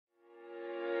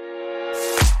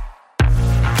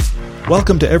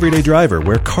Welcome to Everyday Driver,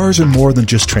 where cars are more than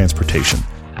just transportation.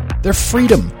 They're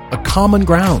freedom, a common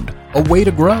ground, a way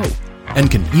to grow,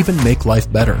 and can even make life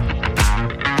better.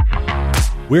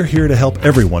 We're here to help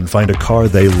everyone find a car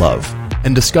they love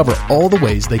And discover all the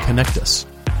ways they connect us.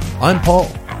 I'm Paul.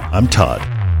 I'm Todd,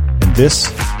 and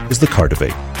this is the Car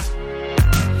Debate.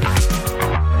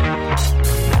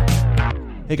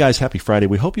 Hey guys, happy Friday.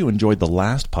 We hope you enjoyed the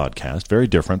last podcast. Very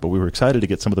different, but we were excited to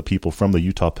get some of the people from the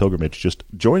Utah pilgrimage just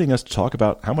joining us to talk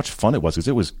about how much fun it was, because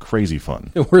it was crazy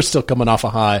fun. We're still coming off a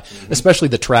high, especially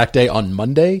the track day on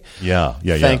Monday. Yeah.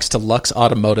 Thanks to Lux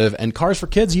Automotive and Cars for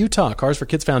Kids Utah, Cars for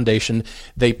Kids Foundation.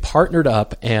 They partnered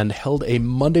up and held a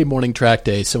Monday morning track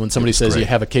day. So when somebody says you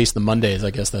have a case of the Mondays,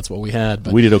 I guess that's what we had.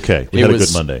 But we did okay. We had a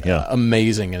good Monday. Yeah,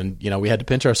 amazing. And, we had to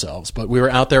pinch ourselves. But we were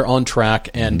out there on track,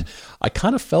 and I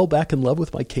kind of fell back in love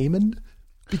with my Cayman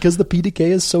because the PDK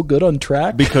is so good on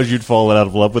track. Because you'd fallen out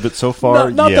of love with it so far?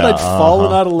 Not that I'd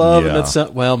fallen out of love. Yeah.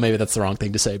 And maybe that's the wrong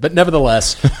thing to say. But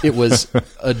nevertheless, it was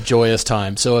a joyous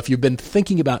time. So if you've been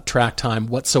thinking about track time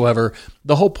whatsoever,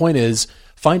 the whole point is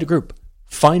find a group.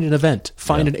 Find an event.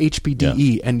 Find an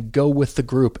HPDE and go with the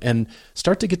group and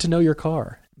start to get to know your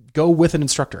car. Go with an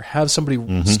instructor. Have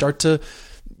somebody start to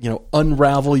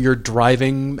unravel your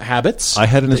driving habits. I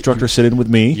had an instructor sit in with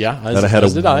me. Yeah, I had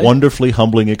a wonderfully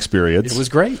humbling experience. It was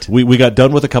great. We got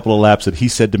done with a couple of laps, and he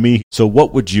said to me, "So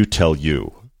what would you tell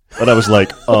you?" And I was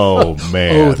like, "Oh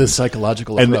man!" Oh, the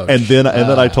psychological approach. And then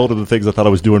I told him the things I thought I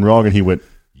was doing wrong, and he went,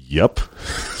 "Yep."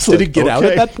 Did he get out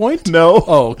at that point? No.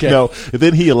 Oh, okay. No. And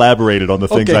then he elaborated on the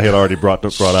things I had already brought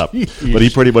up. But he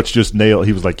pretty much just nailed.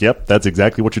 He was like, "Yep, that's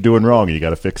exactly what you're doing wrong. And you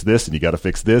got to fix this, and you got to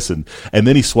fix this." And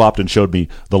then he swapped and showed me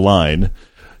the line,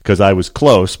 because I was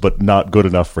close but not good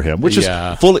enough for him, which is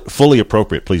fully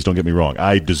appropriate. Please don't get me wrong.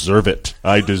 I deserve it.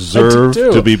 I deserve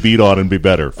to be beat on and be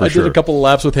better. I did a couple of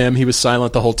laps with him. He was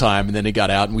silent the whole time, and then he got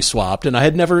out and we swapped. And I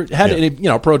had never had any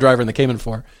pro driver in the Cayman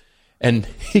before. And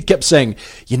he kept saying,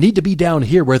 "You need to be down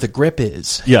here where the grip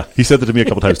is." Yeah, he said that to me a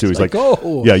couple times too. He's like,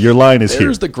 "Oh, yeah, your line is here.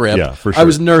 There's the grip." Yeah, for sure. I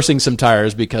was nursing some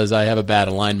tires because I have a bad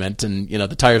alignment, and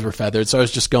the tires were feathered. So I was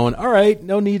just going, "All right,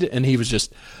 no need." And he was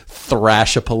just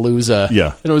thrash-a-palooza.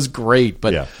 Yeah, and it was great.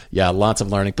 But lots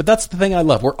of learning. But that's the thing I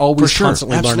love. We're always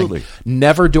constantly learning.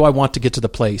 Never do I want to get to the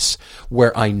place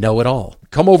where I know it all.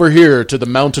 Come over here to the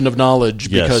mountain of knowledge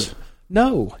because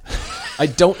no. I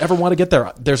don't ever want to get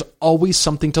there. There's always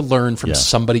something to learn from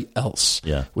somebody else,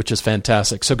 which is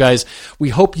fantastic. So, guys, we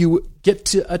hope you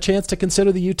get a chance to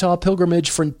consider the Utah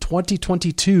pilgrimage for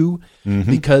 2022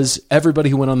 because everybody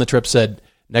who went on the trip said,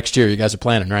 next year you guys are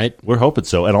planning, right? We're hoping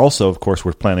so. And also, of course,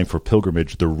 we're planning for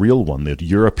pilgrimage, the real one. The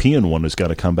European one is going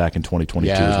to come back in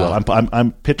 2022 as well.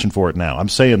 I'm pitching for it now. I'm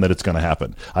saying that it's going to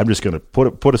happen. I'm just going to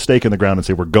put a stake in the ground and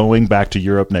say we're going back to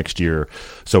Europe next year.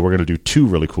 So we're going to do 2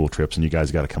 really cool trips, and you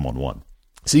guys got to come on one.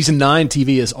 Season 9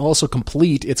 TV is also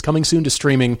complete. It's coming soon to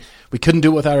streaming. We couldn't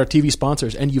do it without our TV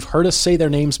sponsors, and you've heard us say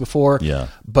their names before,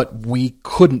 but we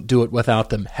couldn't do it without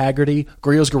them. Haggerty,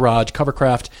 Griot's Garage,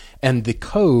 Covercraft, and the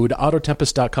code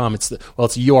Autotempest.com. It's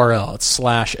URL. It's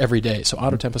 /everyday. So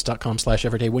Autotempest.com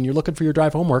 /everyday when you're looking for your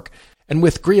drive homework. And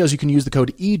with Griot's, you can use the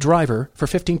code eDriver for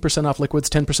 15% off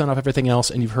liquids, 10% off everything else,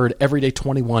 and you've heard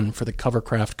Everyday21 for the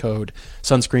Covercraft code.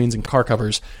 Sunscreens and car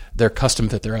covers, they're custom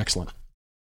fit. They're excellent.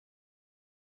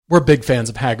 We're big fans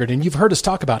of Haggerty, and you've heard us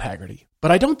talk about Haggerty. But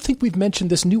I don't think we've mentioned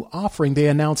this new offering they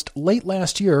announced late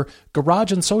last year,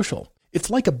 Garage and Social. It's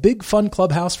like a big fun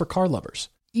clubhouse for car lovers.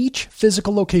 Each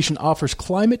physical location offers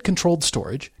climate-controlled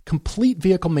storage, complete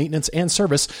vehicle maintenance and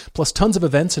service, plus tons of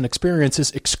events and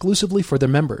experiences exclusively for their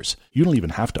members. You don't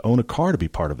even have to own a car to be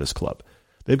part of this club.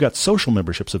 They've got social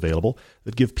memberships available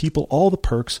that give people all the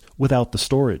perks without the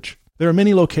storage. There are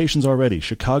many locations already: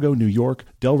 Chicago, New York,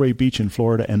 Delray Beach in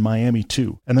Florida, and Miami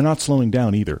too. And they're not slowing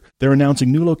down either. They're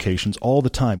announcing new locations all the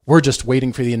time. We're just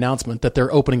waiting for the announcement that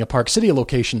they're opening a Park City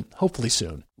location, hopefully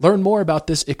soon. Learn more about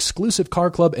this exclusive car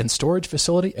club and storage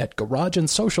facility at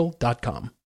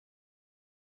garageandsocial.com.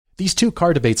 These 2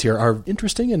 car debates here are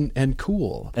interesting and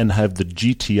cool. And have the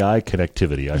GTI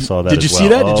connectivity. I saw that as well. Did you see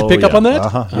that? Did you pick up on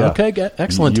that? Yeah. Okay,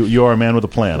 excellent. You are a man with a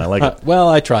plan. I like it. Well,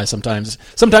 I try sometimes.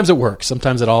 Sometimes it works.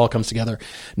 Sometimes it all comes together.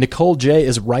 Nicole J.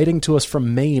 is writing to us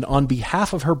from Maine on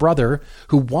behalf of her brother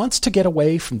who wants to get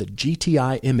away from the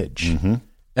GTI image.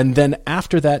 And then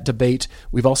after that debate,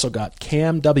 we've also got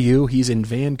Cam W. He's in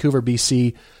Vancouver,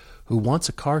 BC, who wants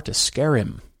a car to scare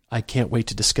him. I can't wait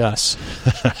to discuss.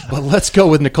 But let's go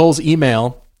with Nicole's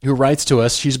email, who writes to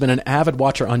us. She's been an avid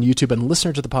watcher on YouTube and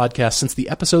listener to the podcast since the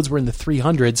episodes were in the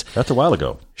 300s. That's a while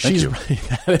ago. Thank you.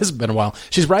 That has been a while.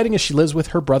 She's writing as she lives with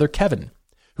her brother, Kevin,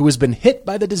 who has been hit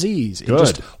by the disease and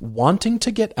just wanting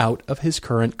to get out of his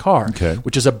current car,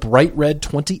 which is a bright red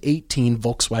 2018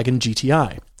 Volkswagen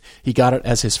GTI. He got it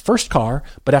as his first car,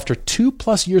 but after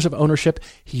 2+ years of ownership,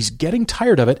 he's getting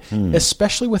tired of it,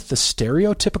 especially with the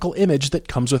stereotypical image that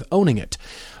comes with owning it.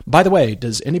 By the way,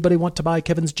 does anybody want to buy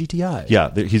Kevin's GTI?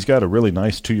 Yeah, he's got a really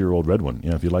nice 2-year-old red one.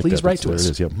 If you like Please that, write to us.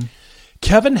 There it is. Yep.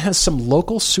 Kevin has some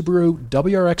local Subaru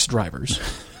WRX drivers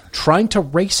trying to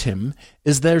race him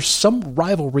as there's some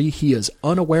rivalry he is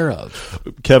unaware of.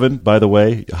 Kevin, by the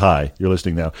way, hi, you're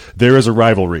listening now. There is a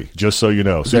rivalry, just so you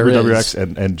know. Subaru WRX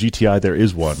and GTI, there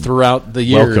is one. Throughout the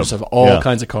years of all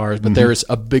kinds of cars, but there is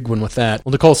a big one with that.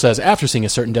 Well, Nicole says, after seeing a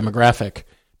certain demographic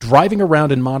driving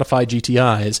around in modified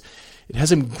GTIs, it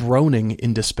has him groaning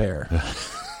in despair.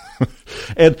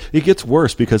 And it gets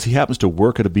worse because he happens to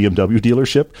work at a BMW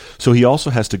dealership, so he also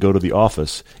has to go to the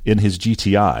office in his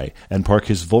GTI and park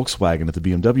his Volkswagen at the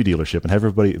BMW dealership and have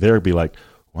everybody there be like,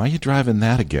 why are you driving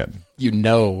that again? You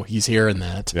know he's hearing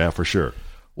that. Yeah, for sure.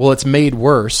 Well, it's made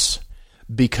worse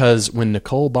because when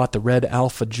Nicole bought the red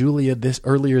Alfa Giulia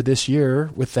earlier this year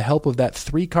with the help of that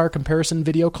 3-car comparison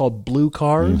video called Blue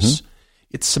Cars,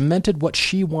 it cemented what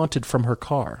she wanted from her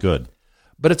car. Good.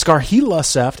 But it's car he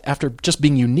lusts after just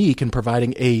being unique and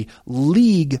providing a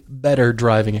league-better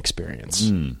driving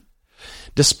experience.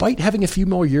 Despite having a few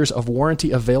more years of warranty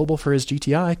available for his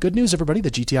GTI, good news, everybody, the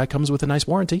GTI comes with a nice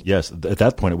warranty. Yes, at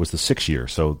that point it was the 6th year,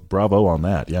 so bravo on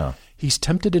that, yeah. He's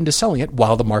tempted into selling it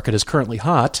while the market is currently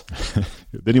hot.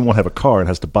 Then he won't have a car and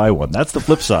has to buy one. That's the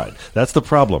flip side. That's the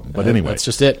problem. But anyway. That's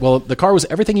just it. Well, the car was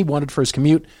everything he wanted for his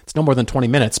commute. It's no more than 20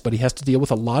 minutes, but he has to deal with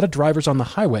a lot of drivers on the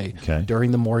highway during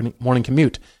the morning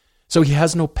commute. So he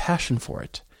has no passion for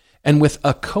it. And with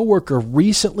a coworker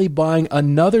recently buying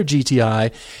another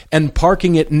GTI and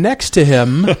parking it next to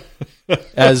him,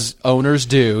 as owners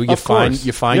do, you find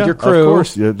your crew. Of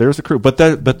course, there's a crew. But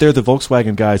they're the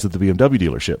Volkswagen guys at the BMW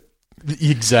dealership.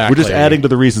 Exactly. We're just adding to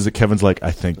the reasons that Kevin's like,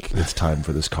 I think it's time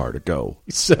for this car to go.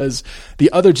 He says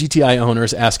the other GTI owner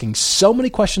is asking so many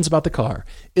questions about the car,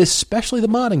 especially the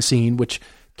modding scene, which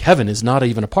Kevin is not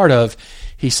even a part of.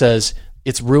 He says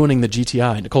it's ruining the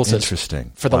GTI. Nicole says,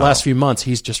 interesting. For the last few months,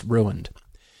 he's just ruined.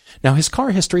 Now, his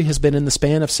car history has been in the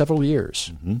span of several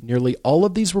years. Nearly all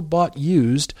of these were bought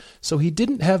used, so he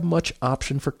didn't have much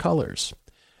option for colors.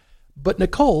 But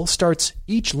Nicole starts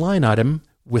each line item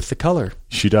with the color.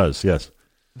 She does, yes.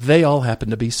 They all happen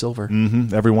to be silver.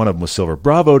 Every one of them was silver.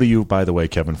 Bravo to you, by the way,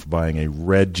 Kevin, for buying a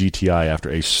red GTI after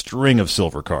a string of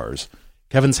silver cars.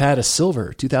 Kevin's had a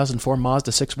silver 2004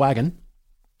 Mazda 6 wagon.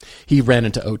 He ran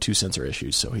into O2 sensor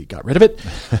issues, so he got rid of it.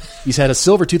 He's had a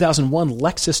silver 2001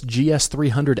 Lexus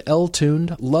GS300L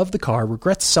tuned. Loved the car,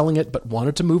 regrets selling it, but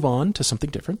wanted to move on to something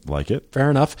different. Like it.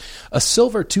 Fair enough. A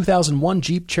silver 2001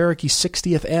 Jeep Cherokee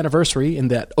 60th anniversary in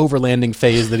that overlanding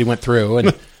phase that he went through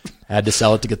and had to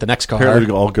sell it to get the next car. Apparently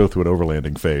we all go through an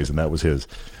overlanding phase, and that was his.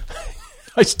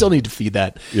 I still need to feed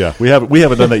that. Yeah, we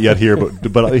haven't done that yet here,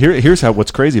 but here's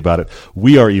what's crazy about it.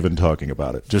 We are even talking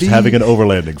about it, just having an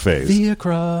overlanding phase. Via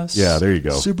Cross. Yeah, there you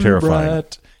go. Subaru Terrifying.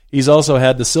 Brat. He's also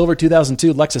had the silver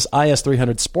 2002 Lexus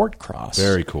IS300 Sport Cross.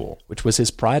 Very cool. Which was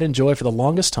his pride and joy for the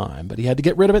longest time, but he had to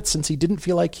get rid of it since he didn't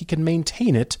feel like he could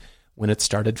maintain it when it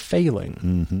started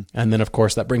failing. And then, of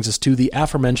course, that brings us to the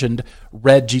aforementioned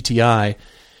red GTI.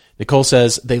 Nicole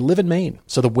says they live in Maine,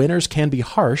 so the winters can be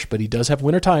harsh, but he does have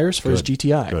winter tires for his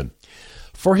GTI. Good.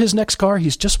 For his next car,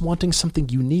 he's just wanting something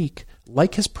unique,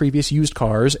 like his previous used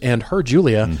cars and her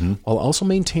Giulia, while also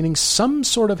maintaining some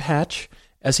sort of hatch,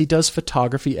 as he does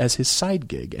photography as his side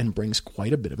gig and brings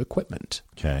quite a bit of equipment.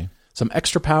 Okay. Some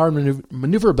extra power and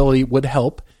maneuverability would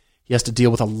help. He has to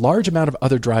deal with a large amount of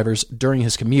other drivers during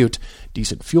his commute.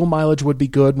 Decent fuel mileage would be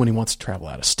good when he wants to travel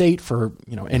out of state for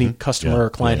any customer or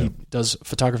client he does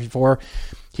photography for.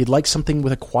 He'd like something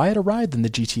with a quieter ride than the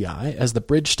GTI, as the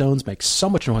Bridgestones make so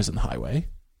much noise on the highway.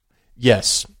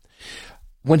 Yes.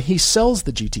 When he sells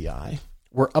the GTI,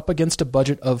 we're up against a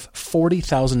budget of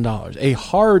 $40,000, a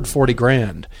hard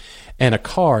 $40,000, and a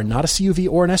car, not a CUV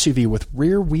or an SUV, with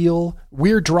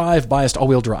rear drive biased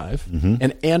all-wheel drive,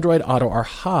 and Android Auto are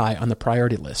high on the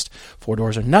priority list. 4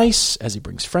 doors are nice, as he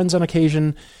brings friends on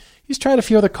occasion. He's tried a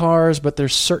few other cars, but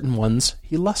there's certain ones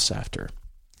he lusts after.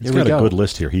 He's got a good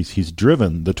list here. He's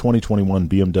driven the 2021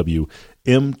 BMW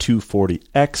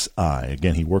M240Xi.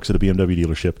 Again, he works at a BMW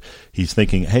dealership. He's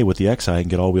thinking, hey, with the Xi, I can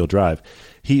get all-wheel drive.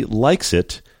 He likes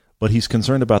it, but he's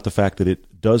concerned about the fact that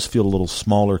it does feel a little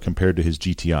smaller compared to his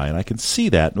GTI. And I can see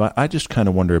that. I just kind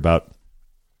of wonder about,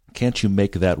 can't you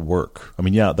make that work? I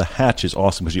mean, yeah, the hatch is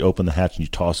awesome because you open the hatch and you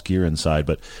toss gear inside.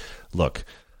 But look,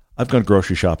 I've gone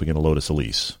grocery shopping in a Lotus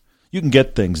Elise. You can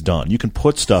get things done. You can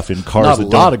put stuff in cars. Not that a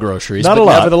lot of groceries, not but a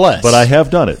lot, nevertheless. But I have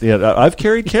done it. Yeah, I've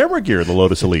carried camera gear in the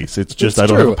Lotus Elise. It's just I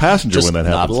don't have a passenger just when that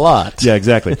happens. Not a lot. Yeah,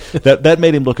 exactly. That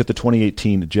made him look at the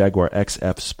 2018 Jaguar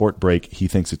XF Sport Brake. He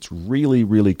thinks it's really,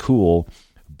 really cool,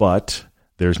 but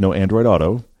there's no Android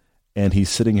Auto. And he's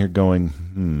sitting here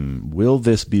going, will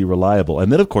this be reliable? And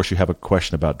then, of course, you have a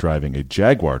question about driving a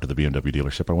Jaguar to the BMW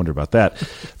dealership. I wonder about that.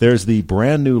 There's the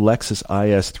brand new Lexus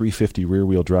IS 350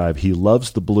 rear-wheel drive. He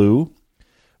loves the blue,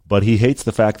 but he hates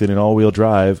the fact that in all-wheel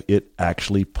drive, it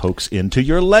actually pokes into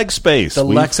your leg space. The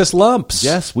Lexus lumps.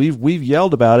 Yes, we've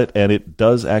yelled about it, and it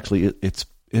does actually. It's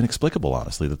inexplicable,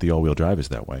 honestly, that the all-wheel drive is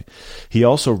that way. He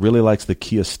also really likes the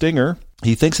Kia Stinger.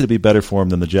 He thinks it'd be better for him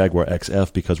than the Jaguar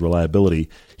XF because reliability.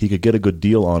 He could get a good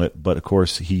deal on it, but of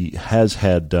course he has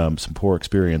had some poor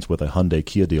experience with a Hyundai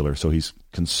Kia dealer, so he's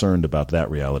concerned about that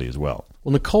reality as well.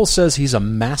 Well, Nicole says he's a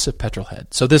massive petrol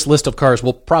head, so this list of cars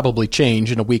will probably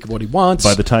change in a week of what he wants.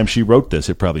 By the time she wrote this,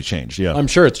 it probably changed, yeah. I'm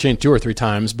sure it's changed 2 or 3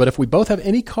 times, but if we both have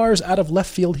any cars out of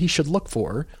left field he should look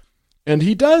for, and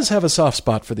he does have a soft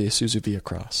spot for the Isuzu Via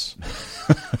Cross.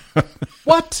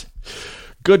 What?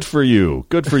 Good for you.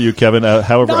 Good for you, Kevin.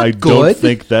 However, I don't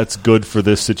think that's good for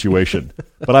this situation.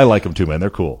 But I like them too, man.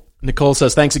 They're cool. Nicole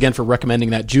says, thanks again for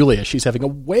recommending that Julia. She's having a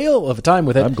whale of a time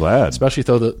with it. I'm glad. Especially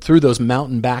through those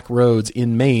mountain back roads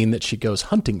in Maine that she goes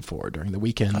hunting for during the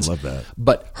weekends. I love that.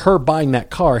 But her buying that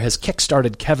car has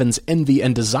kickstarted Kevin's envy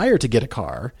and desire to get a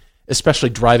car, especially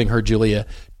driving her, Julia,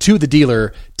 to the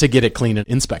dealer to get it clean and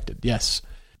inspected. Yes.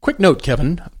 Quick note,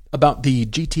 Kevin, about the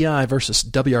GTI versus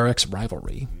WRX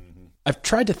rivalry. I've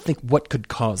tried to think what could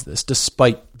cause this,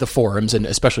 despite the forums and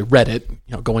especially Reddit,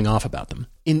 going off about them.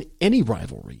 In any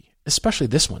rivalry, especially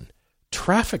this one,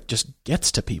 traffic just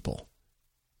gets to people.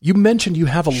 You mentioned you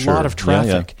have a lot of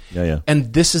traffic. Yeah.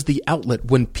 And this is the outlet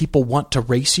when people want to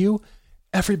race you.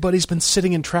 Everybody's been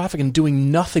sitting in traffic and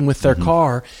doing nothing with their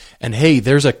car. And hey,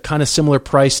 there's a kind of similar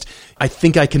priced, I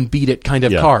think I can beat it kind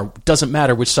of car. Doesn't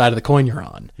matter which side of the coin you're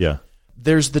on. Yeah.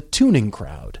 There's the tuning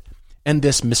crowd. And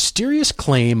this mysterious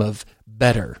claim of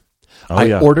better.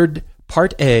 I ordered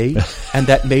part A, and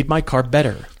that made my car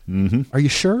better. Mm-hmm. Are you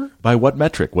sure? By what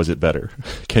metric was it better?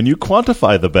 Can you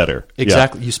quantify the better?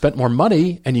 Exactly. Yeah. You spent more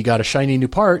money, and you got a shiny new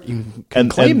part. You can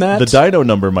claim that. The dyno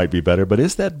number might be better, but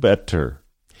is that better?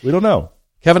 We don't know.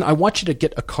 Kevin, I want you to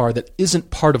get a car that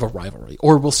isn't part of a rivalry,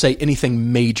 or we'll say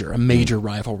anything major, a major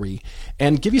rivalry,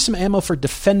 and give you some ammo for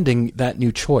defending that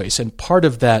new choice. And part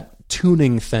of that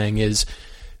tuning thing is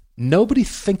nobody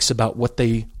thinks about what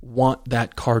they want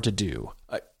that car to do.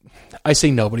 I say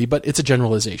nobody, but it's a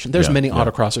generalization. There's many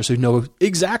autocrossers who know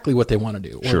exactly what they want to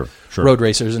do, or road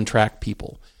racers and track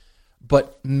people.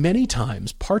 But many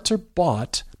times, parts are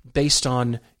bought based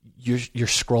on you're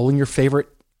scrolling your favorite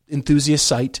enthusiast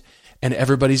site, and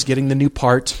everybody's getting the new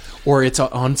part, or it's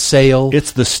on sale.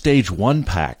 It's the stage 1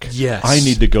 pack. Yes. I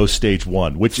need to go stage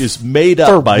 1, which is made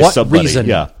up by somebody. Reason?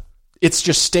 Yeah. It's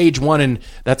just stage 1, and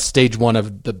that's stage 1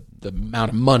 of the amount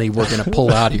of money we're going to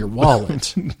pull out of your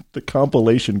wallet. The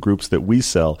compilation groups that we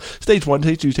sell. Stage 1,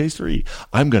 stage 2, stage 3.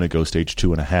 I'm going to go stage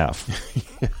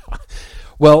 2.5.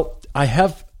 Well, I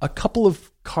have a couple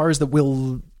of cars that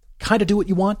will kind of do what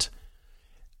you want.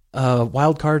 A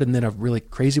wild card and then a really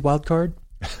crazy wild card.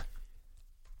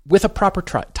 With a proper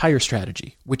tire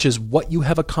strategy, which is what you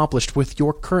have accomplished with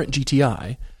your current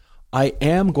GTI, I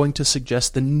am going to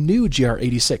suggest the new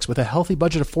GR86 with a healthy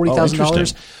budget of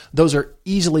 $40,000. Those are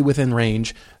easily within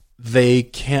range. They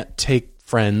can't take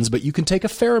friends, but you can take a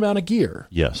fair amount of gear.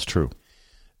 Yes, true.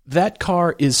 That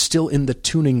car is still in the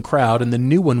tuning crowd, and the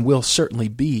new one will certainly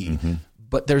be. Mm-hmm.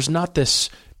 But there's not this,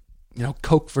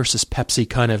 Coke versus Pepsi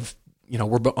kind of,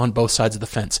 we're on both sides of the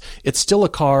fence. It's still a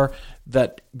car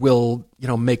that will,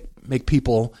 make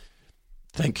people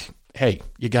think, hey,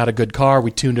 you got a good car.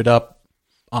 We tuned it up.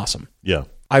 Awesome. Yeah.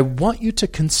 I want you to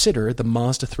consider the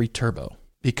Mazda 3 Turbo,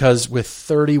 because with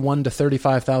 $31,000 to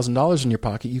 $35,000 in your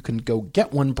pocket, you can go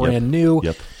get one brand new.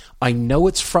 Yep. I know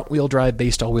it's front-wheel drive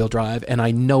based all-wheel drive, and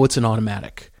I know it's an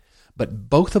automatic. But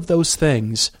both of those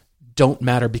things don't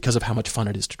matter because of how much fun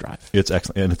it is to drive. It's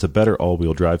excellent, and it's a better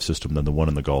all-wheel drive system than the one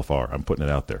in the Golf R. I'm putting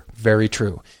it out there. Very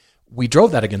true. We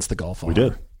drove that against the Golf R. We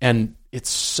did. And it's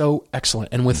so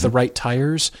excellent. And with the right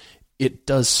tires, it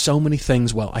does so many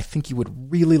things well. I think you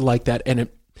would really like that, and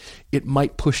it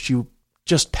might push you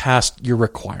just past your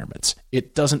requirements.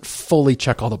 It doesn't fully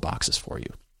check all the boxes for you.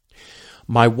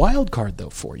 My wild card, though,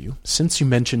 for you, since you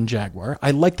mentioned Jaguar,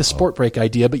 I like the Sport Brake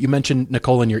idea, but you mentioned,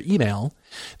 Nicole, in your email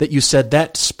that you said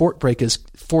that Sport Brake is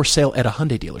for sale at a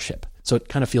Hyundai dealership. So it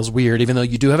kind of feels weird, even though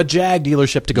you do have a Jag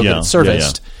dealership to go get it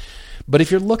serviced. But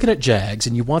if you're looking at Jags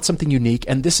and you want something unique,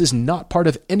 and this is not part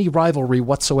of any rivalry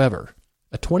whatsoever,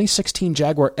 a 2016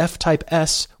 Jaguar F-Type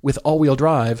S with all-wheel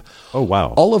drive. Oh,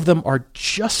 wow. All of them are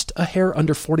just a hair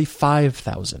under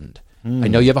 $45,000. I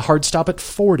know you have a hard stop at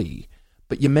 $40,000,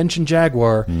 but you mentioned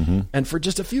Jaguar, and for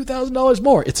just a few $1,000s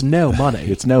more, it's no money.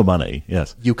 It's no money,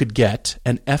 yes. You could get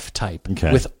an F-Type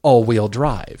with all-wheel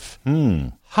drive.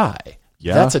 Hi.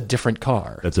 Yeah. That's a different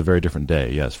car. That's a very different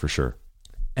day, yes, for sure.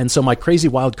 And so my crazy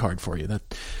wild card for you,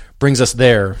 that brings us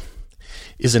there,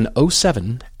 is an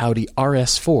 07 Audi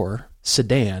RS4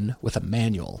 sedan with a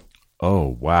manual.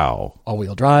 Oh, wow.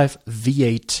 All-wheel drive,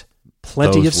 V8,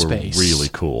 plenty of space. Those were really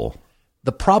cool.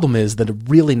 The problem is that the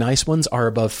really nice ones are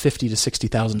above $50,000 to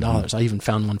 $60,000. I even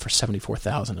found one for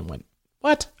 $74,000 and went,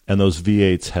 what? And those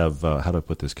V8s have, how do I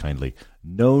put this kindly,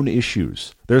 known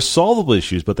issues. They're solvable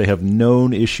issues, but they have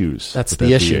known issues. That's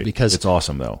the issue, V8. because it's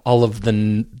awesome, though. All of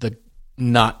the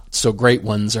not so great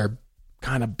ones are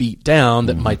kind of beat down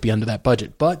that might be under that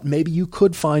budget. But maybe you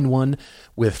could find one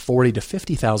with 40 to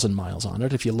 50,000 miles on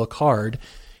it. If you look hard,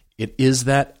 it is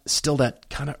still that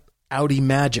kind of Audi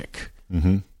magic.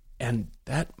 And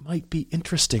that might be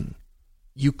interesting.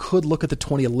 You could look at the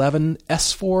 2011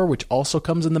 S4, which also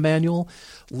comes in the manual.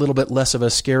 A little bit less of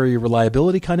a scary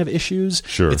reliability kind of issues.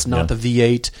 Sure. It's not the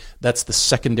V8. That's the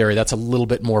secondary. That's a little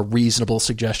bit more reasonable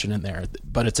suggestion in there.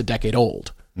 But it's a decade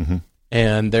old.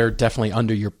 And they're definitely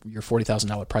under your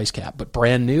 $40,000 price cap. But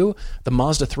brand new, the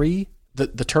Mazda 3, the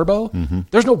turbo,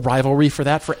 there's no rivalry for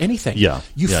that for anything.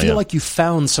 You feel like you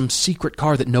found some secret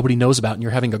car that nobody knows about, and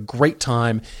you're having a great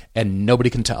time, and nobody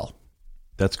can tell.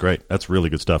 That's great. That's really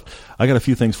good stuff. I got a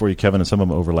few things for you, Kevin, and some of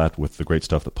them overlap with the great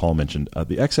stuff that Paul mentioned.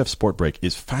 The XF Sport Brake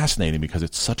is fascinating because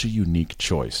it's such a unique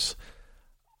choice.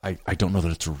 I don't know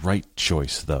that it's a right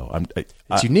choice, though.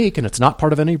 It's unique, and it's not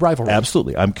part of any rivalry.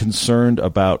 Absolutely. I'm concerned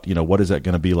about, what is that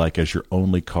going to be like as your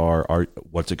only car?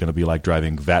 What's it going to be like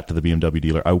driving that to the BMW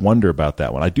dealer? I wonder about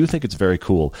that one. I do think it's very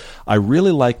cool. I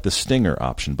really like the Stinger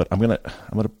option, but I'm going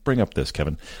to bring up this,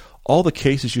 Kevin. All the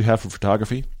cases you have for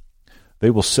photography, they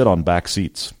will sit on back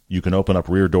seats. You can open up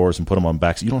rear doors and put them on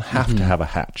back seats. You don't have to have a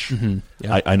hatch.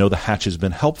 I know the hatch has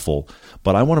been helpful,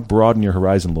 but I want to broaden your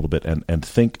horizon a little bit and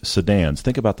think sedans.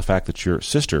 Think about the fact that your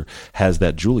sister has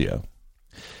that Giulia.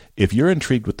 If you're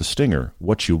intrigued with the Stinger,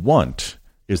 what you want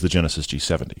is the Genesis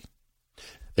G70.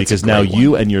 Because now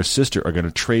you and your sister are going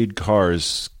to trade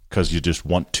cars because you just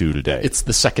want to today. It's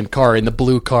the second car in the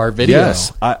blue car video.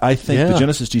 Yes, I think the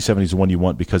Genesis G70 is the one you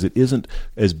want because it isn't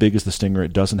as big as the Stinger.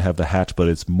 It doesn't have the hatch, but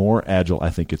it's more agile. I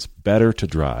think it's better to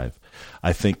drive.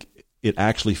 I think it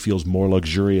actually feels more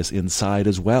luxurious inside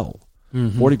as well.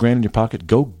 $40,000 in your pocket,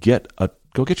 go get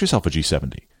yourself a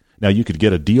G70. Now, you could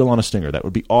get a deal on a Stinger. That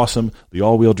would be awesome. The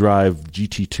all-wheel drive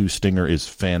GT2 Stinger is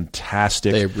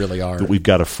fantastic. They really are. We've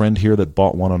got a friend here that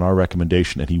bought one on our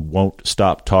recommendation, and he won't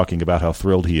stop talking about how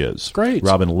thrilled he is. Great.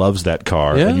 Robin loves that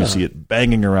car, and you see it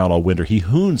banging around all winter. He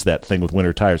hoons that thing with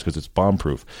winter tires because it's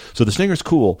bomb-proof. So the Stinger's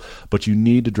cool, but you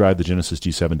need to drive the Genesis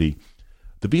G70.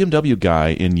 The BMW guy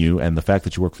in you and the fact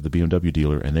that you work for the BMW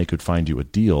dealer and they could find you a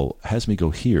deal has me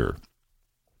go here.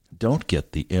 Don't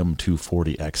get the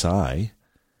M240xi.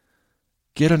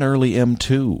 Get an early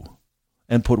M2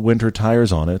 and put winter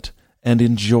tires on it and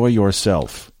enjoy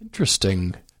yourself.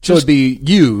 Interesting. So it'd be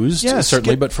used,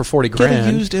 certainly, but for $40,000. Get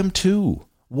a used M2.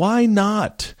 Why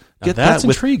not? Get that's that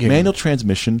with intriguing. Manual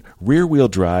transmission, rear-wheel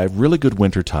drive, really good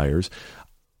winter tires.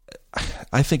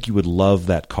 I think you would love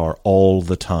that car all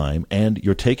the time, and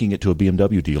you're taking it to a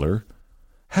BMW dealer.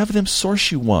 Have them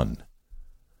source you one.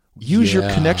 Use your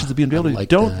connections to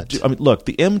BMW. Look,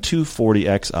 the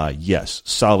M240xi, yes,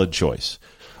 solid choice.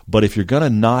 But if you're going to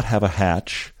not have a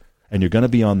hatch and you're going to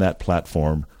be on that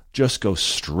platform, just go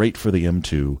straight for the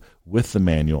M2 with the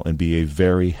manual and be a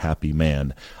very happy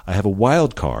man. I have a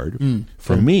wild card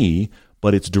for me,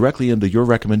 but it's directly into your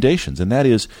recommendations, and that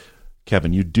is,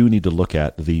 Kevin, you do need to look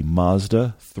at the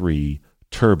Mazda 3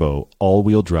 turbo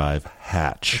all-wheel drive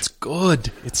hatch. It's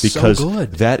good. It's because so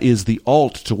good. That is the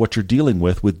alt to what you're dealing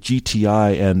with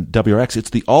GTI and WRX. It's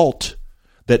the alt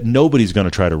that nobody's going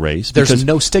to try to race. There's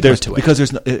no stigma to it. Because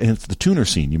and it's the tuner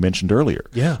scene you mentioned earlier.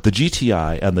 Yeah. The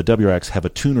GTI and the WRX have a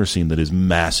tuner scene that is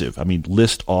massive. I mean,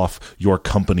 list off your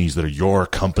companies that are your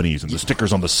companies and the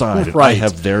stickers on the side. And I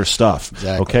have their stuff.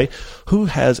 Exactly. Okay? Who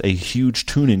has a huge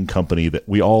tuning company that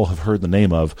we all have heard the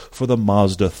name of for the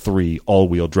Mazda 3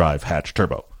 all-wheel drive hatch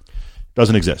turbo?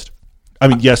 Doesn't exist. I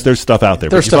mean, yes, there's stuff out there.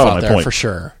 There's but stuff out my there point. for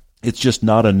sure. It's just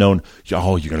not a known, you're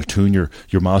going to tune your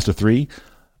Mazda 3?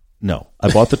 No, I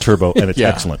bought the turbo, and it's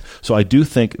excellent. So I do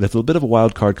think that's a little bit of a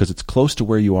wild card because it's close to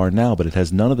where you are now, but it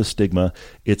has none of the stigma.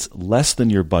 It's less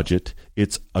than your budget.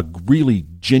 It's a really,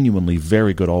 genuinely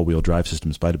very good all-wheel drive system,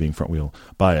 in spite of being front-wheel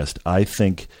biased. I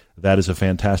think that is a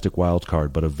fantastic wild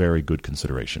card, but a very good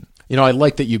consideration. You know, I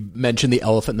like that you mentioned the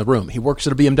elephant in the room. He works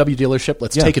at a BMW dealership.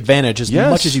 Let's take advantage as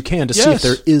much as you can to see if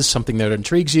there is something there that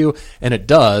intrigues you, and it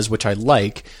does, which I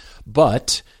like,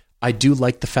 but I do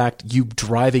like the fact you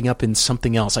driving up in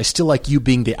something else. I still like you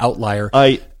being the outlier.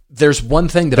 There's one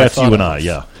thing that I thought you and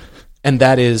I, and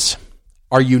that is,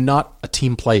 are you not a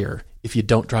team player if you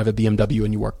don't drive a BMW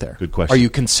and you work there? Good question. Are you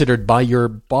considered by your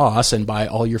boss and by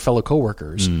all your fellow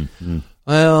coworkers?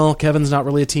 Well, Kevin's not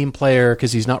really a team player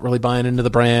because he's not really buying into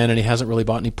the brand and he hasn't really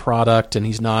bought any product and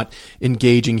he's not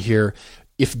engaging here.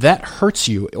 If that hurts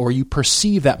you or you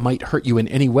perceive that might hurt you in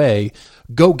any way,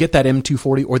 go get that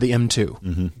M240 or the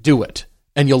M2. Do it.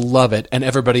 And you'll love it. And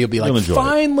everybody will be like,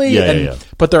 finally,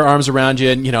 put their arms around you.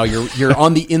 And, you know, you're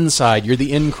on the inside. You're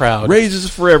the in crowd.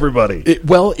 Raises for everybody. It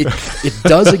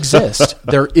does exist.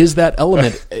 There is that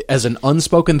element as an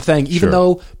unspoken thing, even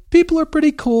though people are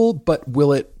pretty cool, but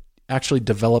will it actually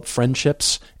develop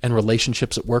friendships and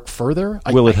relationships at work further?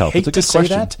 Will it help? I hate to say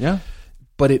that, yeah,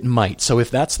 but it might. So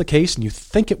if that's the case and you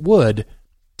think it would,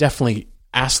 definitely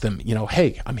ask them, you know,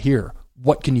 hey, I'm here.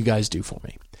 What can you guys do for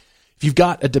me? If you've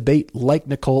got a debate like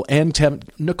Nicole and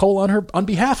Nicole on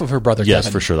behalf of her brother, yes,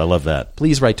 Kevin, for sure. I love that.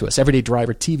 Please write to us,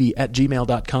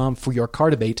 everydaydrivertv@gmail.com for your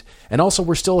car debate. And also,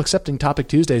 we're still accepting Topic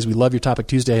Tuesdays. We love your Topic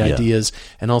Tuesday ideas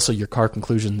and also your car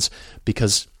conclusions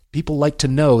because people like to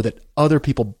know that other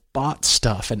people bought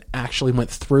stuff and actually went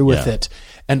through with it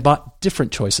and bought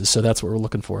different choices. So that's what we're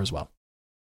looking for as well.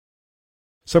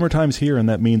 Summertime's here, and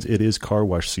that means it is car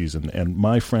wash season. And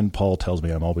my friend Paul tells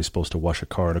me I'm always supposed to wash a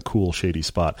car in a cool, shady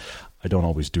spot. I don't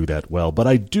always do that well, but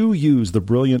I do use the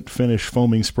Brilliant Finish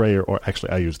foaming sprayer, or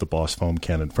actually I use the Boss Foam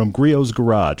Cannon from Griot's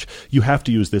Garage. You have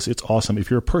to use this. It's awesome. If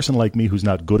you're a person like me who's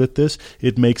not good at this,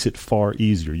 it makes it far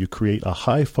easier. You create a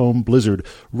high foam blizzard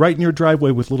right in your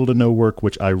driveway with little to no work,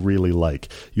 which I really like.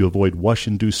 You avoid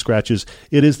wash-induced scratches.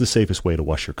 It is the safest way to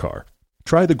wash your car.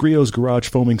 Try the Griot's Garage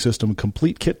Foaming System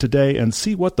Complete Kit today and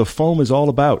see what the foam is all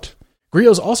about.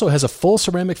 Griot's also has a full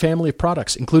ceramic family of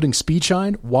products, including Speed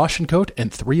Shine, Wash and Coat,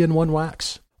 and 3-in-1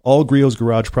 Wax. All Griot's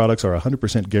Garage products are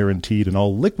 100% guaranteed, and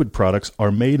all liquid products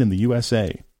are made in the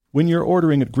USA. When you're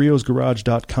ordering at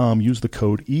griotsgarage.com, use the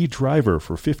code EDRIVER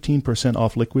for 15%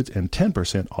 off liquids and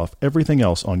 10% off everything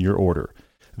else on your order.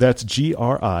 That's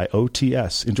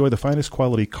GRIOTS. Enjoy the finest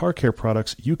quality car care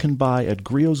products you can buy at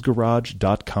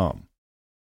griotsgarage.com.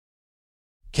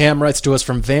 Cam writes to us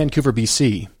from Vancouver,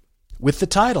 BC, with the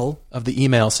title of the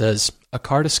email says, "A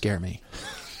Car to Scare Me."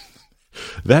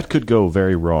 That could go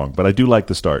very wrong, but I do like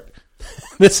the start.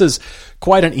 This is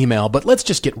quite an email, but let's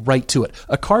just get right to it.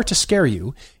 A car to scare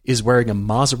you is wearing a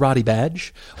Maserati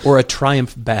badge or a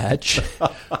Triumph badge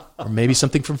or maybe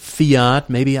something from Fiat,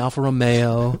 maybe Alfa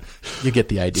Romeo. You get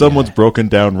the idea. Someone's broken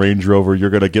down Range Rover.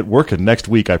 You're going to get working next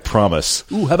week, I promise.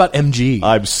 Ooh, how about MG?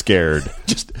 I'm scared.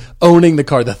 Just owning the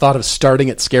car. The thought of starting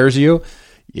it scares you?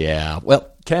 Yeah. Well,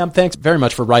 Cam, thanks very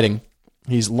much for writing.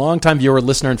 He's a longtime viewer,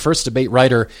 listener, and first debate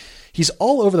writer. He's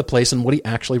all over the place in what he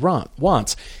actually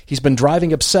wants. He's been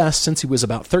driving obsessed since he was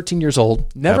about 13 years old,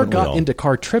 never got into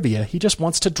car trivia. He just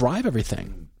wants to drive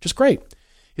everything. Just great.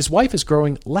 His wife is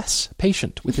growing less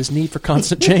patient with his need for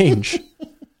constant change.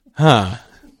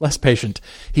 Less patient.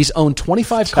 He's owned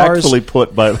 25 cars. Tactfully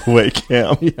put, by the way,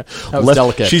 Cam. That was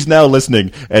delicate. She's now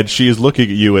listening, and she is looking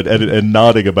at you and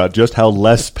nodding about just how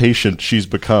less patient she's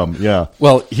become. Yeah.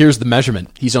 Well, here's the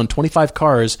measurement. He's owned 25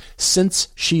 cars since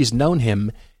she's known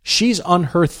him. She's on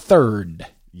her third.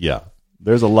 Yeah.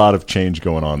 There's a lot of change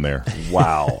going on there.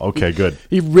 Wow. Okay, good.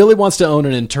 He really wants to own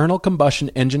an internal combustion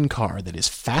engine car that is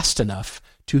fast enough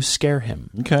to scare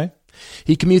him. Okay.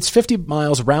 He commutes 50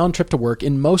 miles round trip to work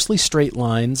in mostly straight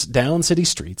lines down city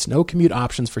streets, no commute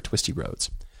options for twisty roads.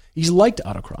 He's liked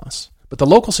autocross, but the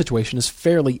local situation is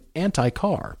fairly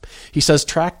anti-car. He says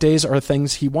track days are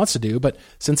things he wants to do, but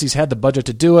since he's had the budget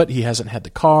to do it, he hasn't had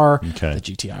the car. Okay. The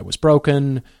GTI was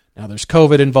broken. Now there's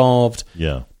COVID involved.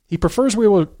 Yeah. He prefers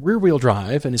rear-wheel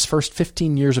drive, and his first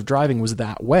 15 years of driving was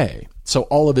that way. So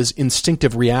all of his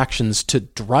instinctive reactions to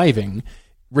driving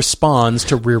responds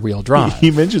to rear-wheel drive.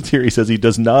 He mentions here, he says he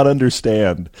does not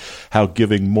understand how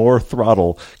giving more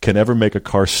throttle can ever make a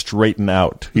car straighten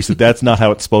out. He said that's not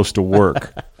how it's supposed to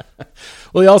work.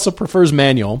 Well, he also prefers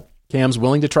manual. Cam's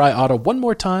willing to try auto one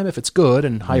more time if it's good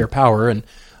and higher power, and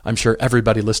I'm sure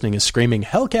everybody listening is screaming,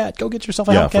 Hellcat, go get yourself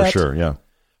a Hellcat. Yeah, for sure, yeah.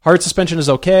 Hard suspension is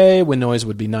okay. Wind noise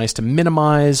would be nice to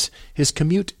minimize. His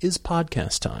commute is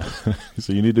podcast time.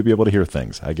 So you need to be able to hear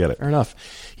things. I get it. Fair enough.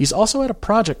 He's also had a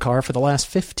project car for the last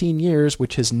 15 years,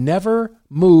 which has never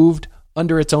moved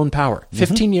under its own power.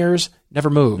 15 years,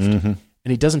 never moved. And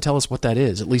he doesn't tell us what that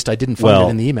is. At least I didn't find it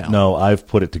in the email. No, I've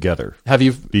put it together. Have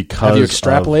you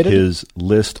extrapolated? Of his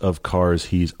list of cars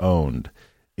he's owned,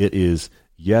 it is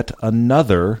yet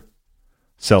another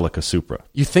Celica Supra.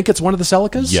 You think it's one of the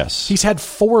Celicas? Yes. He's had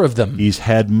 4 of them. He's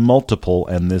had multiple,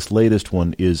 and this latest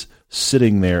one is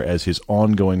sitting there as his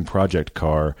ongoing project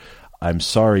car. I'm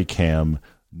sorry, Cam,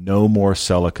 no more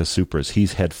Celica Supras.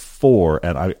 He's had 4,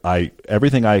 and I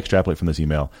everything I extrapolate from this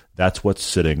email, that's what's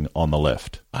sitting on the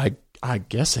lift. I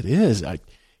guess it is.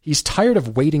 He's tired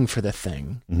of waiting for the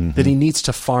thing, that he needs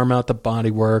to farm out the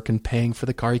bodywork and paying for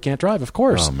the car he can't drive, of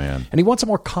course. Oh, man. And he wants a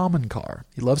more common car.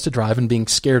 He loves to drive, and being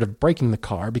scared of breaking the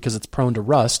car because it's prone to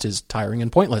rust is tiring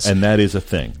and pointless. And that is a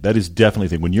thing. That is definitely a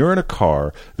thing. When you're in a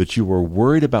car that you were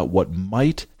worried about what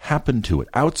might happen to it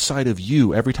outside of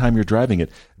you every time you're driving it,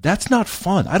 that's not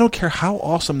fun. I don't care how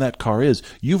awesome that car is.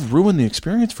 You've ruined the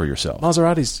experience for yourself.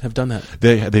 Maseratis have done that.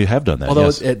 They have done that,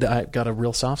 Although yes. I've got a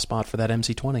real soft spot for that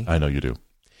MC20. I know you do.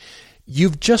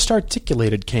 You've just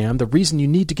articulated, Cam, the reason you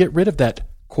need to get rid of that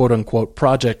quote-unquote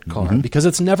project car, because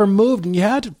it's never moved, and you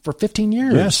had it for 15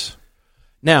 years. Yes.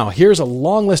 Now, here's a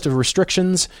long list of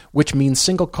restrictions, which means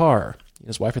single car.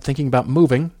 His wife are thinking about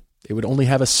moving. They would only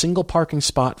have a single parking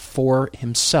spot for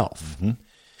himself.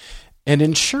 And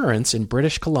insurance in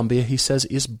British Columbia, he says,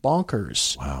 is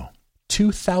bonkers. Wow.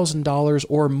 $2,000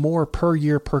 or more per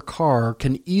year per car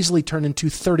can easily turn into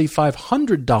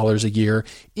 $3,500 a year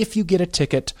if you get a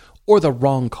ticket or the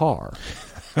wrong car.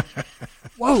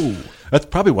 Whoa. That's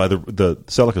probably why the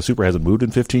Celica Supra hasn't moved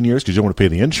in 15 years, because you don't want to pay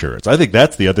the insurance. I think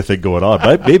that's the other thing going on.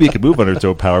 Right? Maybe it can move under its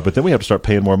own power, but then we have to start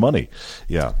paying more money.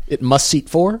 Yeah. It must seat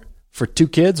 4 for 2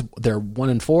 kids. They're 1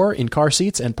 and 4 in car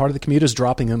seats, and part of the commute is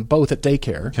dropping them both at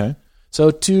daycare. Okay. So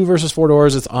 2 versus 4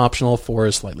 doors, it's optional. 4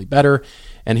 is slightly better.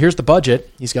 And here's the budget.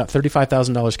 He's got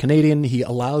 $35,000 Canadian. He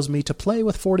allows me to play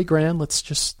with $40,000. Let's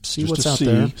just see what's out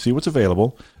there. See what's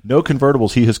available. No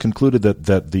convertibles. He has concluded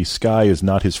that the sky is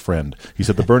not his friend. He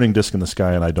said the burning disc in the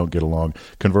sky and I don't get along.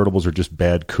 Convertibles are just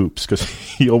bad coupes because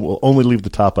he will only leave the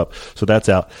top up. So that's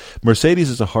out. Mercedes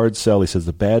is a hard sell. He says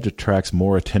the badge attracts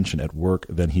more attention at work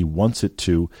than he wants it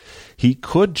to. He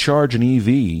could charge an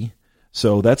EV.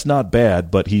 So that's not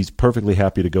bad, but he's perfectly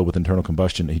happy to go with internal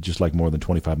combustion. He'd just like more than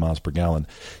 25 miles per gallon.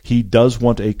 He does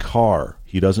want a car.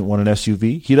 He doesn't want an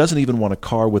SUV. He doesn't even want a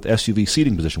car with SUV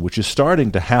seating position, which is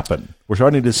starting to happen. We're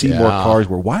starting to see more cars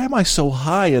where, why am I so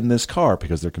high in this car?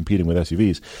 Because they're competing with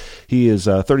SUVs. He is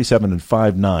 37 and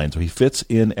 5'9", so he fits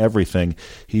in everything.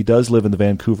 He does live in the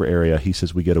Vancouver area. He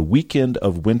says we get a weekend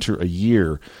of winter a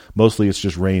year. Mostly it's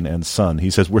just rain and sun.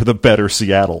 He says we're the better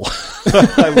Seattle.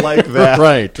 I like that.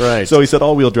 Right. So he said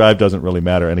all-wheel drive doesn't really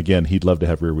matter. And again, he'd love to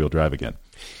have rear-wheel drive again.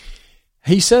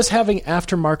 He says having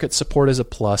aftermarket support is a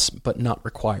plus, but not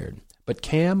required. But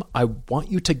Cam, I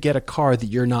want you to get a car that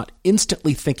you're not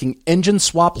instantly thinking engine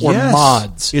swap or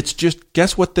mods. It's just,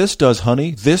 guess what this does,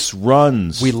 honey? This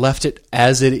runs. We left it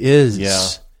as it is. Yeah.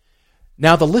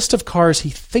 Now, the list of cars he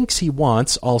thinks he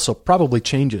wants also probably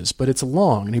changes, but it's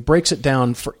long, and he breaks it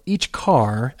down for each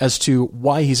car as to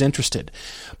why he's interested.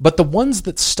 But the ones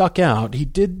that stuck out, he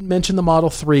did mention the Model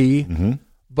 3,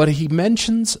 but he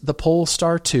mentions the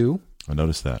Polestar 2. I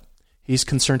noticed that. He's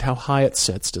concerned how high it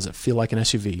sits. Does it feel like an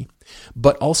SUV?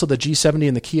 But also the G70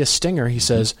 and the Kia Stinger. He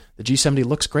says the G70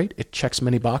 looks great. It checks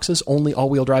many boxes. Only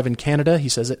all-wheel drive in Canada. He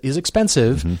says it is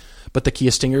expensive, but the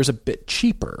Kia Stinger is a bit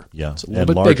cheaper. Yeah, it's a little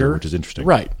bit larger, bigger, which is interesting.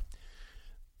 Right.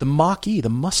 The Mach-E, the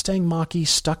Mustang Mach-E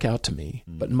stuck out to me,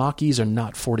 but Mach-E's are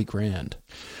not $40,000.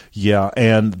 Yeah,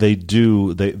 and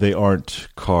they aren't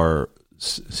car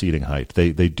seating height.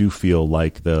 They do feel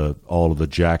like all of the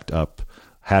jacked up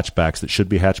hatchbacks that should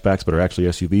be hatchbacks but are actually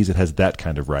SUVs. It has that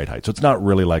kind of ride height. So it's not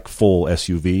really like full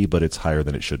SUV, but it's higher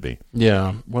than it should be.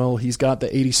 Yeah. Well, he's got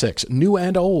the 86, new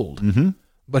and old.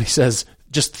 But he says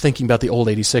just thinking about the old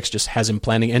 86 just has him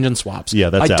planning engine swaps.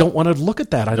 Yeah, that's I out. don't want to look at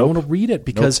that. I don't want to read it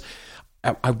because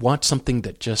I want something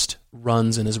that just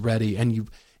runs and is ready. And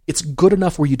it's good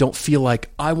enough where you don't feel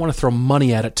like I want to throw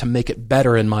money at it to make it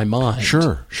better in my mind.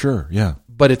 Sure, yeah.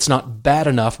 But it's not bad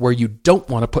enough where you don't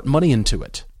want to put money into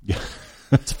it. Yeah.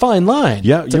 It's a fine line.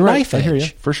 Yeah, it's a you're knife right. edge. I hear you,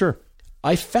 for sure.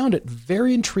 I found it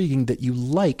very intriguing that you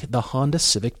like the Honda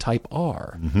Civic Type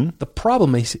R. The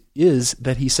problem is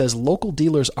that he says local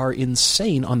dealers are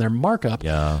insane on their markup,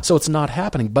 so it's not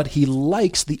happening. But he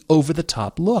likes the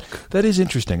over-the-top look. That is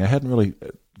interesting. I hadn't really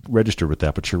registered with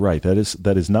that, but you're right. That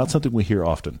is not something we hear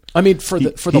often. I mean, for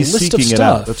the list of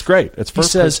stuff, that's great. It's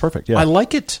perfect. Yeah, I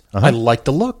like it. I like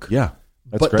the look. Yeah,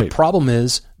 that's great. The problem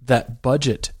is that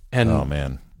budget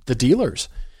and the dealers.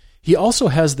 He also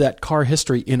has that car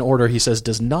history in order. He says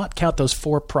does not count those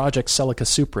 4 Project Celica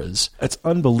Supras. That's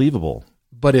unbelievable.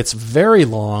 But it's very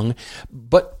long.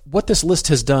 But what this list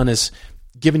has done is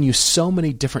given you so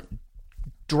many different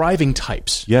driving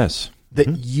types. Yes. That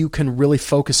you can really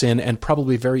focus in and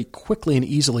probably very quickly and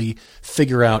easily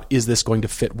figure out, is this going to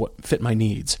fit my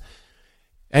needs?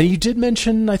 And you did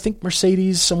mention, I think,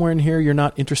 Mercedes somewhere in here. You're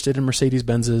not interested in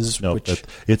Mercedes-Benz's. No,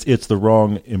 it's the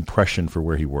wrong impression for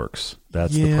where he works.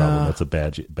 That's the problem. That's a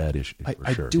bad issue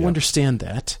for sure. I do understand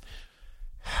that.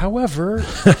 However,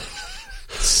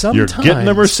 sometimes... You're getting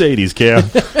the Mercedes, Cam.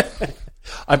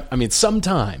 I mean,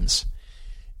 sometimes...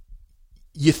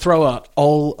 you throw out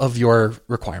all of your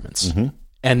requirements.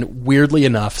 And weirdly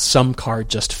enough, some car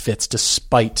just fits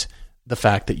despite the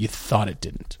fact that you thought it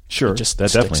didn't. Sure, that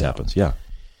definitely happens, yeah.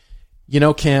 You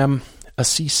know, Cam, a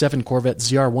C7 Corvette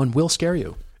ZR1 will scare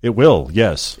you. It will,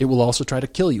 yes. It will also try to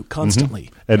kill you constantly.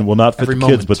 And will not fit the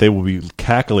kids, but they will be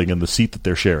cackling in the seat that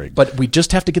they're sharing. But we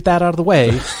just have to get that out of the way.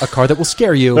 A car that will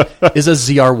scare you is a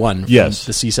ZR1 from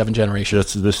the C7 generation.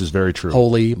 This is very true.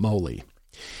 Holy moly.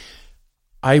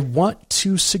 I want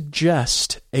to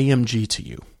suggest AMG to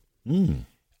you.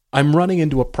 I'm running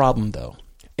into a problem, though.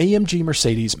 AMG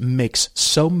Mercedes makes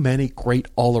so many great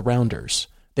all-arounders.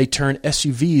 They turn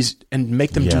SUVs and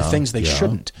make them do things they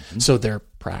shouldn't. So they're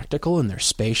practical and they're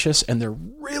spacious and they're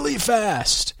really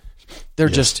fast. They're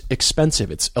just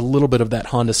expensive. It's a little bit of that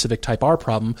Honda Civic Type R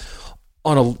problem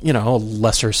on a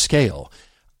lesser scale.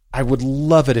 I would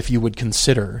love it if you would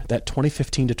consider that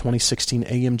 2015 to 2016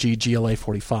 AMG GLA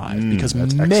 45 because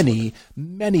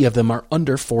many of them are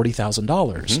under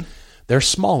 $40,000. They're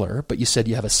smaller, but you said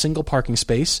you have a single parking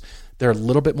space. They're a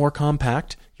little bit more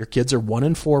compact. Your kids are 1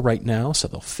 and 4 right now, so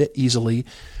they'll fit easily.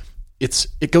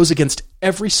 It goes against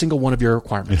every single one of your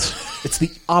requirements. It's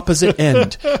the opposite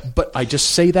end. But I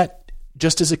just say that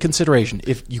just as a consideration.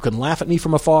 If you can laugh at me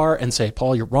from afar and say,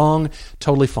 Paul, you're wrong,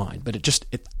 totally fine. But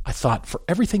I thought for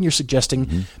everything you're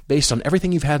suggesting, based on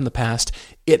everything you've had in the past,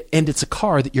 it's a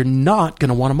car that you're not going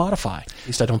to want to modify. At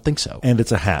least I don't think so. And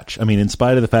it's a hatch. I mean, in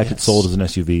spite of the fact it's sold as an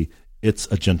SUV, it's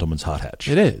a gentleman's hot hatch.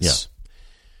 It is. Yeah.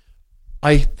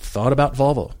 I thought about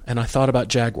Volvo and I thought about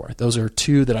Jaguar. Those are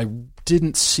two that I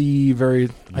didn't see I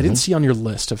didn't see on your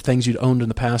list of things you'd owned in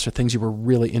the past or things you were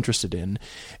really interested in.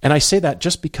 And I say that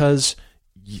just because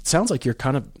it sounds like you're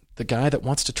kind of the guy that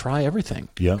wants to try everything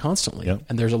constantly. Yeah.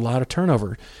 And there's a lot of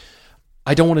turnover.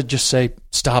 I don't want to just say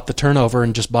stop the turnover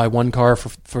and just buy one car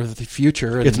for the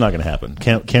future. And it's not going to happen.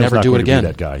 Cam's never not do going it to again. be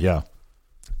that guy. Yeah.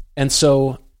 And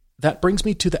so that brings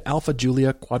me to the Alfa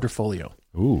Giulia Quadrifoglio.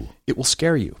 Ooh. It will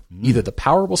scare you. Either the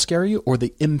power will scare you or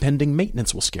the impending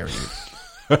maintenance will scare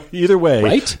you. Either way,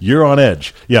 right? You're on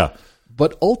edge. Yeah.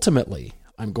 But ultimately,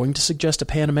 I'm going to suggest a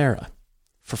Panamera.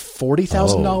 For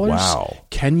 $40,000, wow.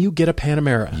 Can you get a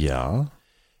Panamera? Yeah.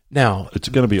 Now, it's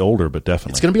going to be older, but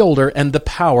definitely. It's going to be older, and the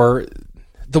power,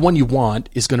 the one you want,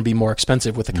 is going to be more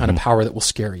expensive with the kind of power that will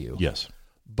scare you. Yes.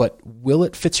 But will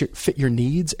it fit your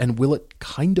needs, and will it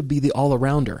kind of be the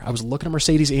all-arounder? I was looking at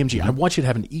Mercedes AMG. I want you to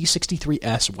have an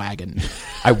E63S wagon.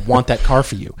 I want that car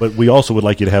for you. But we also would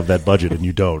like you to have that budget, and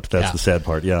you don't. That's the sad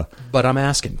part, yeah. But I'm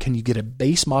asking, can you get a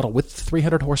base model with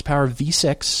 300 horsepower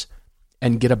V6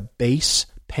 and get a base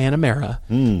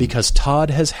Panamera? Because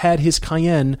Todd has had his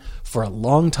Cayenne for a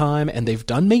long time, and they've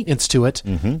done maintenance to it,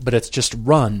 but it's just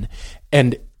run.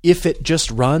 And if it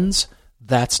just runs,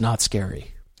 that's not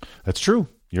scary. That's true.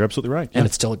 You're absolutely right. And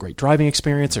it's still a great driving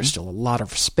experience. There's still a lot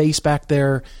of space back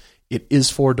there. It is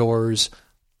 4 doors.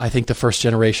 I think the first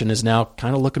generation is now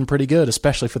kind of looking pretty good,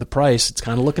 especially for the price. It's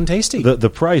kind of looking tasty. The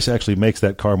price actually makes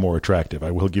that car more attractive.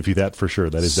 I will give you that for sure.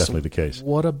 That is definitely the case.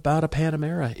 What about a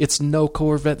Panamera? It's no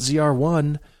Corvette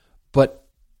ZR1, but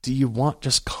do you want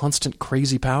just constant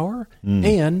crazy power?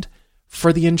 And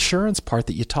for the insurance part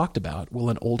that you talked about, will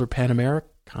an older Panamera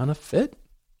kind of fit?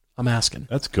 I'm asking.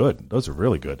 That's good. Those are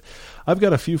really good. I've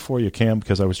got a few for you, Cam,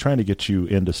 because I was trying to get you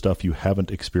into stuff you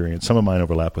haven't experienced. Some of mine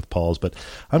overlap with Paul's, but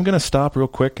I'm going to stop real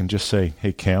quick and just say,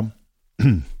 hey, Cam,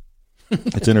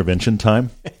 it's intervention time.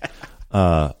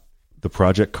 The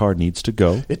project car needs to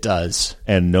go. It does.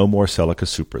 And no more Celica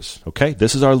Supras. Okay?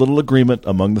 This is our little agreement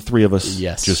among the three of us.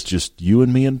 Yes. Just you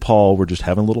and me and Paul. We're just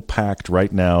having a little pact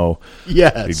right now.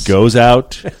 Yes. It goes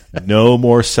out. No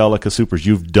more Celica Supras.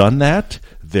 You've done that.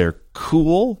 They're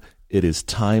cool. it is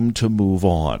time to move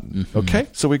on. Mm-hmm. Okay,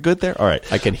 so we're good there? All right.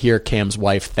 I can hear Cam's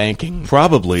wife thanking.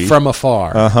 Probably. From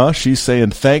afar. She's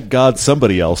saying, thank God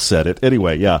somebody else said it.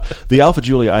 Anyway, yeah. The Alfa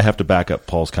Giulia, I have to back up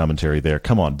Paul's commentary there.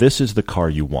 Come on, this is the car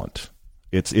you want.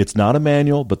 It's not a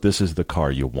manual, but this is the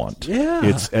car you want.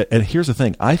 Yeah. And here's the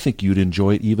thing. I think you'd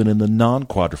enjoy it even in the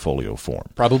non-quadrifolio form.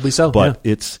 Probably so, but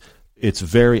it's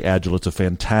very agile. It's a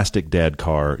fantastic dad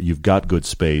car. You've got good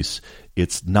space.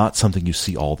 It's not something you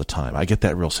see all the time. I get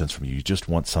that real sense from you. You just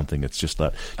want something that's just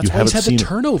that. That's why he's had the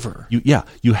turnover.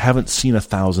 You haven't seen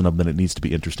 1,000 of them, and it needs to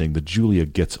be interesting. The Giulia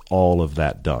gets all of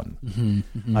that done. Mm-hmm,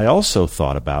 mm-hmm. I also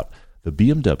thought about the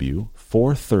BMW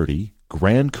 430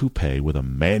 Grand Coupe with a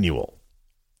manual.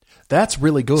 That's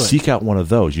really good. Seek out one of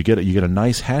those. You get a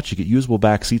nice hatch. You get usable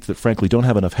back seats that, frankly, don't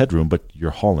have enough headroom, but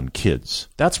you're hauling kids.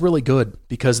 That's really good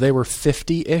because they were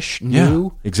 50-ish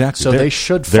new. Yeah, exactly. So they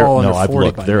should fall under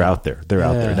 40 by they're now. out there. They're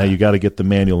out there. Now you got to get the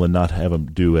manual and not have them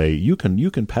do you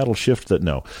can paddle shift that.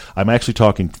 No, I'm actually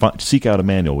talking seek out a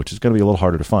manual, which is going to be a little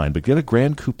harder to find, but get a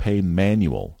Grand Coupe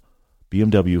manual.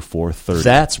 BMW 430.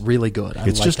 That's really good.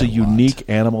 It's like just a unique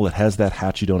animal that has that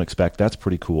hatch you don't expect. That's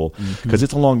pretty cool because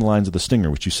it's along the lines of the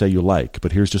Stinger, which you say you like,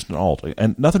 but here's just an alt.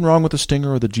 And nothing wrong with the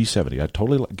Stinger or the G70. I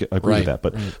totally agree with that,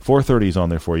 but 430 is on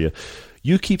there for you.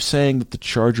 You keep saying that the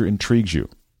Charger intrigues you.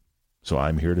 So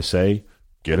I'm here to say,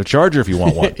 get a Charger if you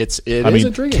want one. It is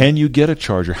intriguing. Can you get a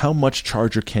Charger? How much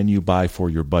Charger can you buy for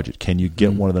your budget? Can you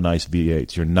get one of the nice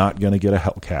V8s? You're not going to get a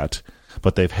Hellcat,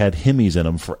 but they've had Hemis in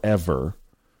them forever.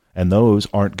 And those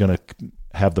aren't going to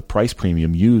have the price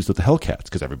premium used with the Hellcats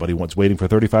because everybody wants waiting for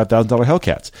 $35,000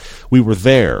 Hellcats. We were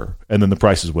there, and then the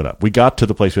prices went up. We got to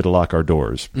the place we had to lock our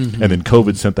doors, and then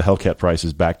COVID sent the Hellcat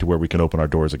prices back to where we can open our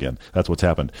doors again. That's what's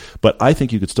happened. But I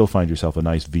think you could still find yourself a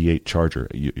nice V8 Charger.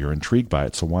 You're intrigued by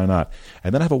it, so why not?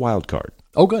 And then I have a wild card.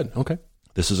 Oh, good. Okay.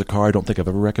 This is a car I don't think I've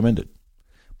ever recommended,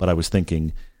 but I was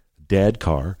thinking, dad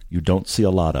car you don't see a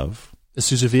lot of.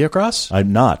 Isuzu V-Cross?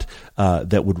 I'm not.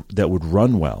 That would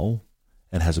run well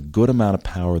and has a good amount of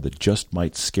power that just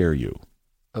might scare you.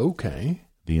 Okay.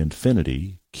 The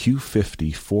Infiniti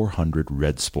Q50 400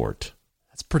 Red Sport.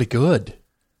 That's pretty good.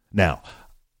 Now,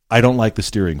 I don't like the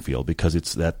steering feel because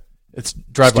it's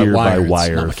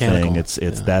drive-by-wire thing. It's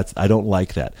that I don't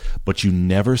like that. But you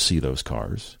never see those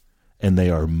cars, and they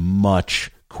are much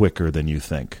quicker than you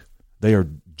think. They are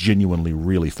genuinely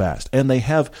really fast. And they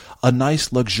have a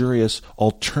nice, luxurious,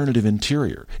 alternative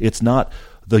interior. It's not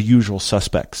the usual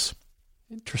suspects.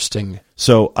 Interesting.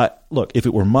 So, look, if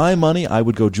it were my money, I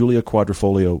would go Giulia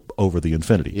Quadrifolio over the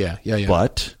Infiniti. Yeah.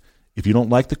 But if you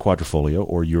don't like the Quadrifolio,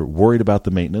 or you're worried about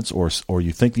the maintenance, or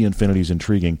you think the Infiniti is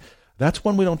intriguing, that's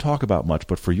one we don't talk about much.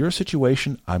 But for your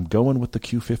situation, I'm going with the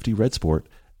Q50 Red Sport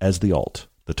as the alt,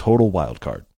 the total wild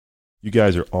card. You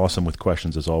guys are awesome with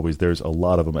questions, as always. There's a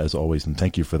lot of them, as always, and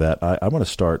thank you for that. I want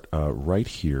to start right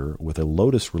here with a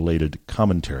Lotus-related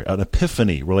commentary, an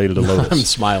epiphany related to Lotus. I'm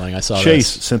smiling. I saw Chase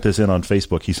sent this in on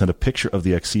Facebook. He sent a picture of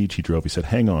the Exige he drove. He said,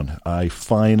 hang on, I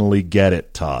finally get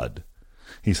it, Todd.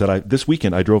 He said, this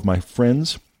weekend I drove my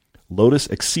friend's Lotus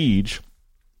Exige.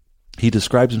 He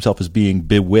describes himself as being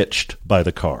bewitched by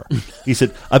the car. He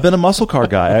said, I've been a muscle car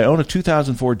guy. I own a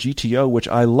 2004 GTO, which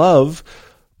I love,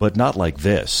 but not like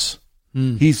this.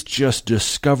 He's just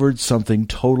discovered something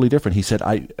totally different. He said,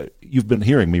 you've been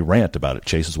hearing me rant about it,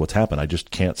 Chase, is what's happened. I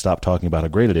just can't stop talking about how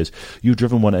great it is. You've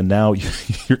driven one, and now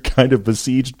you're kind of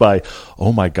besieged by,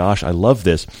 oh my gosh, I love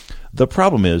this. The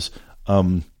problem is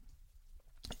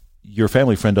your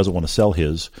family friend doesn't want to sell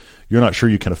his. You're not sure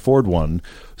you can afford one.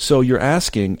 So you're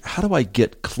asking, how do I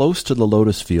get close to the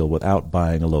Lotus feel without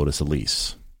buying a Lotus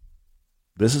Elise?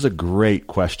 This is a great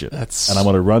question, and I'm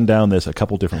going to run down this a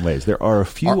couple different ways. There are a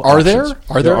few options.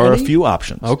 There are a few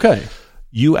options. Okay.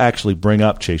 You actually bring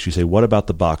up, Chase, you say, what about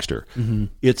the Boxster? Mm-hmm.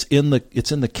 It's in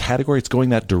the category, it's going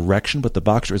that direction, but the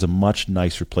Boxster is a much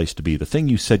nicer place to be. The thing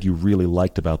you said you really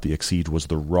liked about the Exige was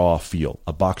the raw feel.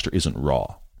 A Boxster isn't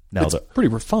raw. Now, it's pretty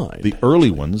refined. The early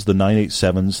ones, the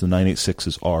 987s, the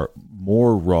 986s, are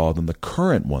more raw than the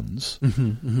current ones,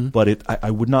 but I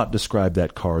would not describe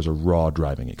that car as a raw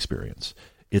driving experience.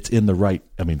 It's in the right,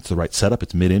 it's the right setup.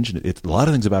 It's mid-engine. A lot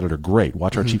of things about it are great.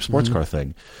 Watch our cheap sports car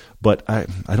thing. But I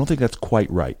don't think that's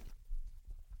quite right.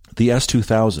 The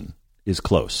S2000 is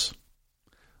close.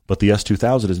 But the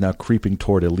S2000 is now creeping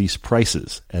toward Elise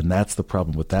prices, and that's the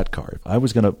problem with that car. If I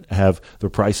was going to have the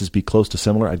prices be close to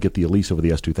similar, I'd get the Elise over the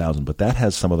S2000, but that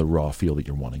has some of the raw feel that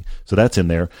you're wanting. So that's in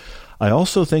there. I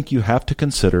also think you have to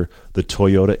consider the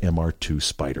Toyota MR2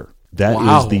 Spider. That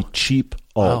is the cheap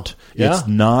alt. Wow. Yeah. It's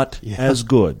not as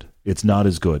good It's not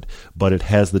as good, but it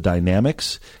has the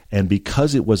dynamics, and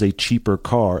because it was a cheaper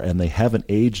car and they haven't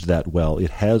aged that well, it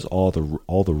has all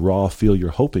the raw feel you're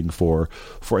hoping for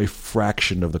a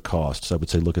fraction of the cost. So I would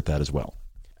say look at that as well.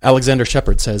 Alexander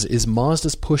Shepard says, is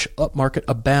Mazda's push upmarket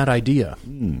a bad idea?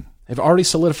 They've already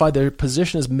solidified their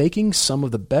position as making some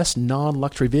of the best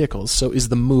non-luxury vehicles, so is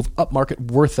the move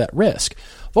upmarket worth that risk?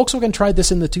 Volkswagen tried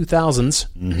this in the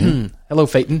 2000s. Hello,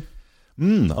 Phaeton.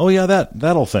 Oh, yeah, that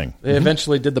whole thing. They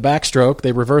eventually did the backstroke.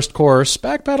 They reversed course.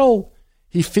 Backpedal.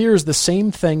 He fears the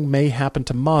same thing may happen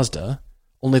to Mazda,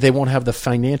 only they won't have the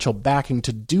financial backing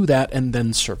to do that and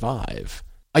then survive.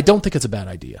 I don't think it's a bad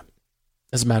idea.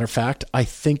 As a matter of fact, I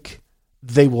think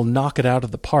they will knock it out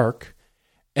of the park,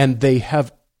 and they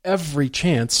have every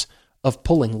chance of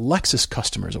pulling Lexus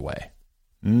customers away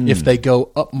if they go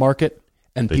upmarket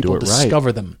and people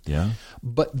discover them. Yeah.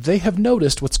 But they have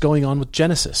noticed what's going on with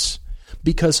Genesis,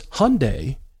 because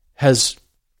Hyundai has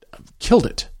killed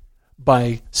it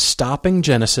by stopping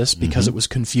Genesis because it was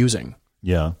confusing.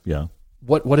 Yeah.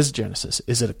 What is Genesis?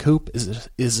 Is it a coupe? Is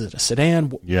it a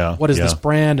sedan? Yeah. What is this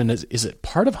brand? And is it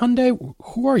part of Hyundai?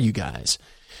 Who are you guys?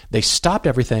 They stopped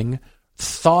everything,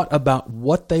 thought about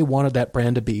what they wanted that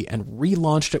brand to be, and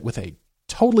relaunched it with a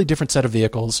totally different set of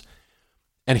vehicles.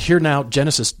 And here now,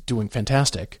 Genesis doing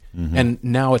fantastic. And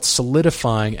now it's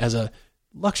solidifying as a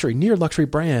near luxury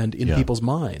brand in people's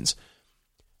minds.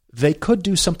 They could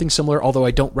do something similar, although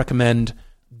I don't recommend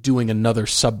doing another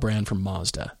sub-brand from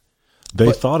Mazda.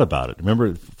 They thought about it.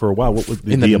 Remember, for a while, what was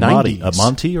the Amati?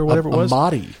 Amati or whatever it was?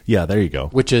 Amati. Yeah, there you go.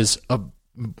 Which is a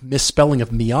misspelling of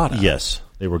Miata. Yes.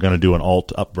 They were going to do an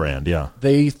alt-up brand, yeah.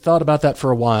 They thought about that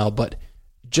for a while, but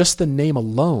just the name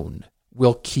alone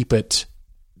will keep it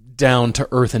down to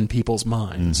earth in people's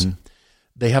minds.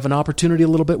 They have an opportunity a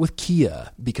little bit with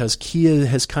Kia, because Kia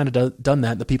has kind of done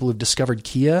that. The people who've discovered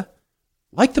Kia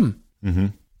like them.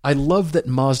 I love that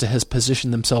Mazda has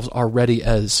positioned themselves already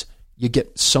as you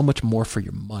get so much more for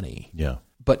your money. Yeah.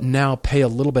 But now pay a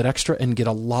little bit extra and get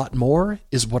a lot more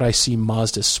is what I see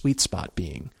Mazda's sweet spot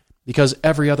being. Because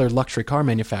every other luxury car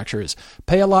manufacturer is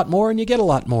pay a lot more and you get a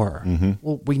lot more.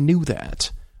 Well, we knew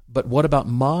that. But what about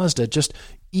Mazda just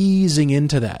easing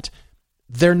into that?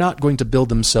 They're not going to build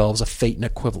themselves a Phaeton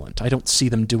equivalent. I don't see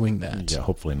them doing that. Yeah,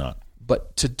 hopefully not.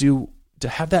 But to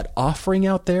have that offering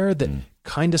out there that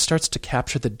kind of starts to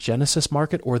capture the Genesis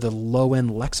market or the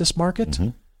low-end Lexus market,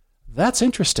 that's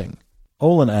interesting.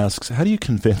 Olin asks, how do you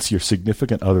convince your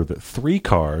significant other that 3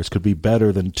 cars could be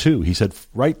better than 2? He said,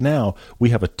 right now, we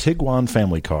have a Tiguan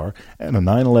family car and a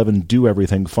 911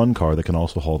 do-everything fun car that can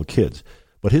also haul the kids.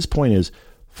 But his point is,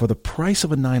 for the price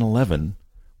of a 911,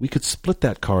 we could split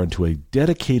that car into a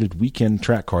dedicated weekend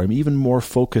track car, an even more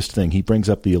focused thing. He brings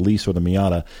up the Elise or the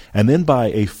Miata, and then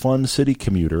buy a fun city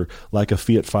commuter like a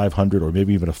Fiat 500 or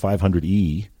maybe even a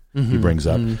 500e, he brings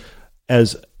up,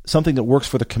 as something that works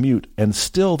for the commute, and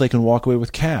still they can walk away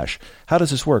with cash. How does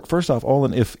this work? First off,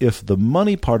 Olin, if the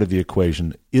money part of the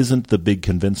equation isn't the big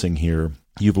convincing here,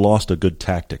 you've lost a good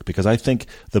tactic, because I think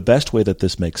the best way that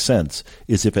this makes sense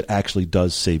is if it actually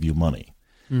does save you money.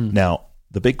 Now,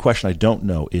 the big question I don't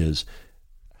know is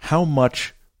how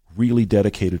much really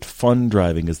dedicated fun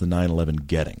driving is the 911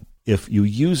 getting? If you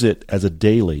use it as a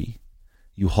daily,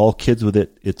 you haul kids with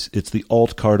it, it's the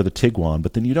alt car to the Tiguan,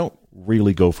 but then you don't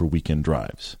really go for weekend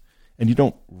drives, and you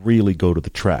don't really go to the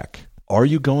track. Are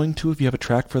you going to, if you have a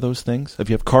track for those things? If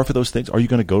you have a car for those things, are you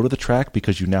going to go to the track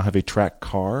because you now have a track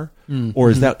car? Or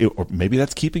is that, or maybe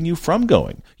that's keeping you from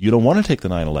going. You don't want to take the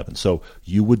 911, so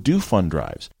you would do fun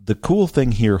drives. The cool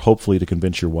thing here, hopefully to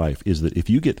convince your wife, is that if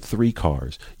you get 3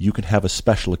 cars, you can have a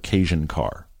special occasion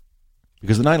car.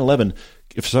 Because the 911,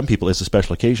 if some people, it's a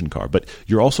special occasion car, but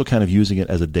you're also kind of using it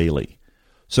as a daily.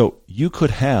 So you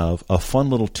could have a fun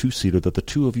little 2-seater that the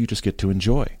 2 of you just get to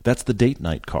enjoy. That's the date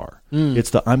night car.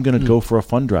 It's the I'm going to go for a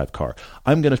fun drive car.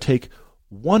 I'm going to take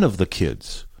one of the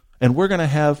kids, and we're going to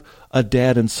have a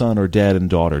dad and son or dad and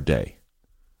daughter day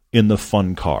in the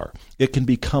fun car. It can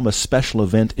become a special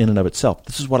event in and of itself.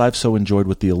 This is what I've so enjoyed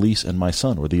with the Elise and my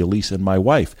son, or the Elise and my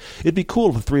wife. It'd be cool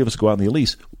if the 3 of us go out in the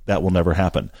Elise. That will never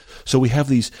happen. So we have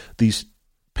these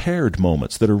paired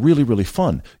moments that are really, really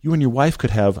fun. You and your wife could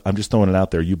have, I'm just throwing it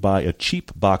out there, you buy a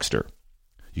cheap Boxster.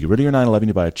 You get rid of your 911,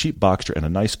 you buy a cheap Boxster and a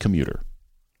nice commuter.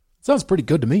 Sounds pretty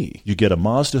good to me. You get a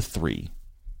Mazda 3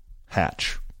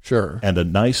 hatch. Sure. And a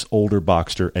nice older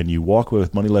Boxster, and you walk away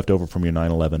with money left over from your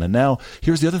 911. And now,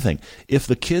 here's the other thing. If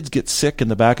the kids get sick in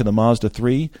the back of the Mazda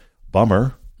 3,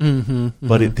 bummer.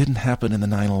 But it didn't happen in the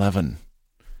 911.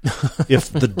 If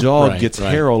the dog gets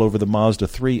hair all over the Mazda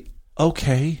 3,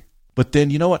 okay. But then,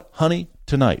 you know what, honey,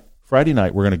 tonight, Friday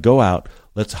night, we're going to go out.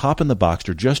 Let's hop in the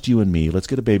Boxster, just you and me. Let's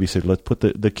get a babysitter. Let's put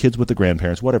the kids with the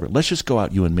grandparents, whatever. Let's just go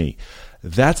out, you and me.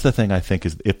 That's the thing I think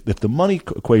is, if the money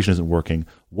equation isn't working,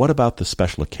 what about the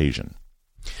special occasion?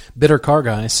 Bitter Car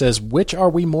Guy says, which are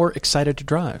we more excited to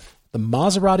drive? The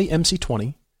Maserati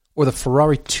MC20 or the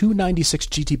Ferrari 296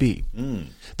 GTB?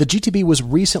 The GTB was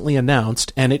recently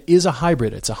announced, and it is a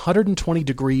hybrid. It's a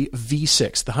 120-degree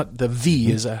V6. The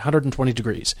V is 120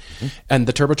 degrees, and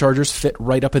the turbochargers fit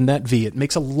right up in that V. It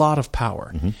makes a lot of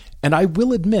power. And I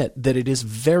will admit that it is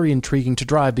very intriguing to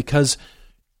drive because,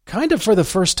 kind of for the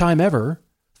first time ever,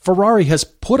 Ferrari has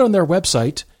put on their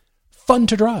website, fun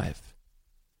to drive.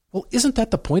 Well, isn't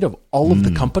that the point of all of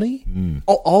the company?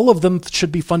 All of them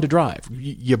should be fun to drive.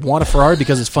 You want a Ferrari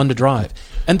because it's fun to drive.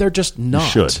 And they're just not.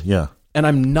 You should, yeah. And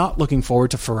I'm not looking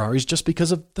forward to Ferraris just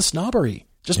because of the snobbery.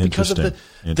 Just because of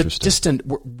the distant,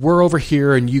 we're over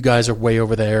here and you guys are way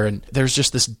over there. And there's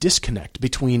just this disconnect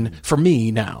between, for me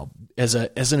now, as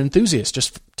an enthusiast,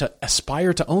 just to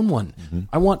aspire to own one.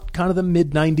 I want kind of the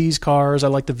mid-90s cars. I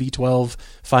like the V12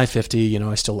 550.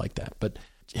 I still like that. But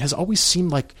it has always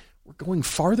seemed like we're going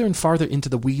farther and farther into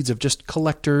the weeds of just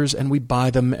collectors, and we buy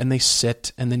them and they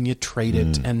sit and then you trade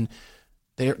it and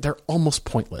they're almost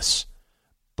pointless.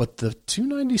 But the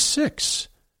 296,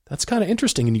 that's kind of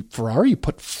interesting. And Ferrari, you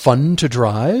put fun to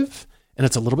drive, and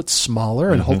it's a little bit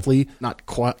smaller and hopefully not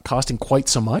costing quite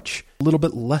so much. A little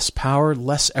bit less power,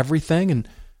 less everything, and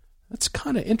that's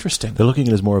kind of interesting. They're looking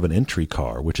at it as more of an entry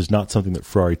car, which is not something that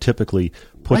Ferrari typically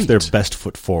puts their best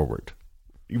foot forward.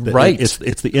 Right. It's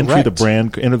the entry the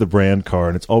brand, enter the brand car,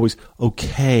 and it's always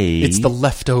okay. It's the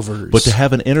leftovers. But to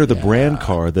have an enter the brand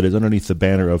car that is underneath the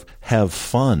banner of have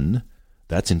fun,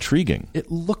 that's intriguing.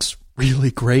 It looks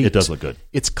really great. It does look good.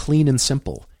 It's clean and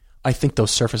simple. I think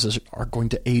those surfaces are going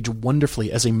to age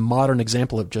wonderfully as a modern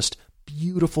example of just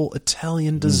beautiful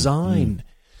Italian design.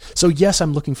 So yes,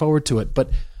 I'm looking forward to it, but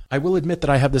I will admit that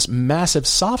I have this massive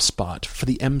soft spot for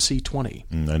the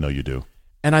MC20. I know you do.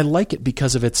 And I like it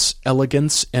because of its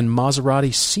elegance, and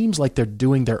Maserati seems like they're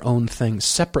doing their own thing,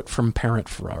 separate from parent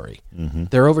Ferrari.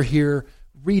 They're over here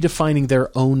redefining their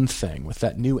own thing with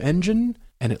that new engine,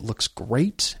 and it looks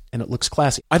great, and it looks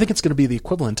classy. I think it's going to be the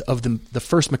equivalent of the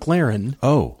first McLaren,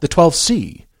 the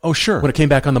 12C. Oh, sure. When it came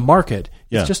back on the market.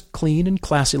 It's just clean and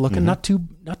classy looking, not too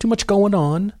much going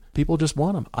on. People just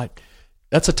want them.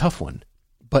 That's a tough one.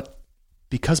 But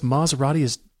because Maserati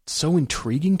is so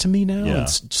intriguing to me now,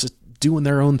 it's just doing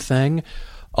their own thing,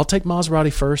 I'll take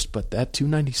Maserati first, but that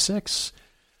 296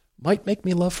 might make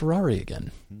me love Ferrari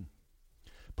again.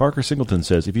 Parker Singleton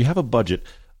says, if you have a budget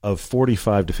of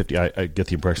 45 to 50, I get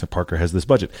the impression that Parker has this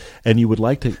budget, and you would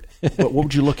like to, what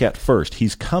would you look at first?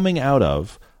 He's coming out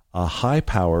of a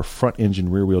high-power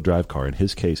front-engine rear-wheel drive car, in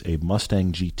his case, a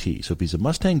Mustang GT. So if he's a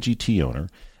Mustang GT owner,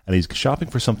 and he's shopping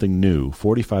for something new,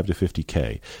 45 to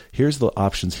 50K, here's the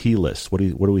options he lists. What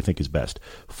do we think is best?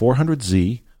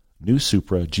 400Z, New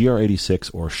Supra,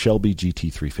 GR86, or Shelby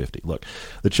GT350. Look,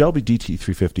 the Shelby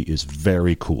GT350 is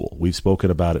very cool. We've spoken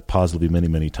about it positively many,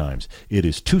 many times. It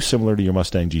is too similar to your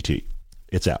Mustang GT.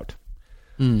 It's out.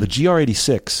 The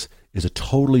GR86 is a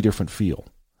totally different feel.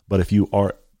 But if you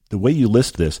are, the way you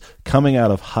list this, coming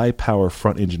out of high-power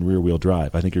front-engine rear-wheel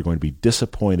drive, I think you're going to be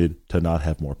disappointed to not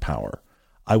have more power.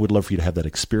 I would love for you to have that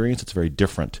experience. It's very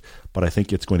different, but I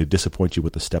think it's going to disappoint you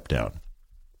with the step-down.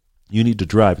 You need to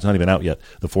drive, it's not even out yet,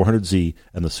 the 400Z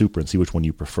and the Supra and see which one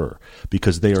you prefer,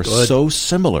 because they are so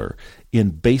similar in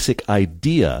basic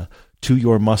idea to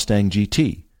your Mustang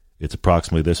GT. It's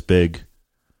approximately this big.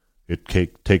 It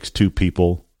takes two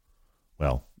people.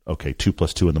 Well, okay, 2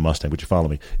 plus 2 in the Mustang, but you follow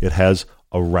me. It has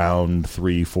around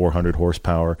 300-400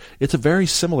 horsepower. It's a very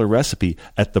similar recipe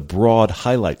at the broad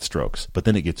highlight strokes, but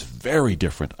then it gets very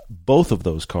different. Both of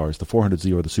those cars, the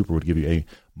 400Z or the Supra, would give you a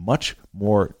much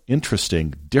more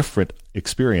interesting, different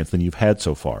experience than you've had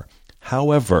so far.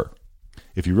 However,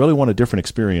 if you really want a different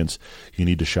experience, you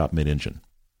need to shop mid-engine.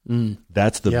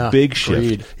 That's the big shift.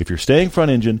 Agreed. If you're staying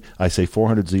front engine, I say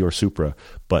 400Z or Supra,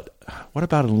 but what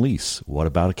about an Elise? What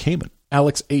about a Cayman?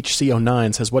 Alex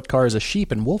HC09 says, what car is a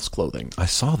sheep in wolf's clothing? I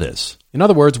saw this. In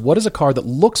other words, what is a car that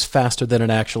looks faster than it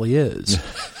actually is?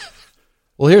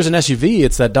 Well, here's an SUV.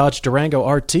 It's that Dodge Durango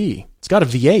RT. It's got a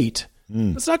V8.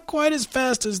 It's not quite as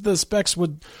fast as the specs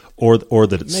would or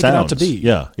that it make sounds. it out to be.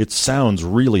 Yeah, it sounds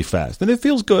really fast. And it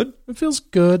feels good. It feels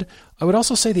good. I would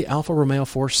also say the Alfa Romeo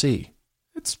 4C.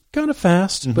 It's kind of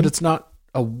fast, but it's not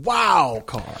a wow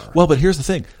car. Well, but here's the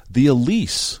thing. The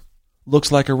Elise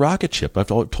looks like a rocket ship. I've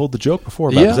told the joke before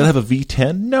about it. Does it have a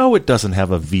V10? No, it doesn't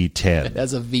have a V10. It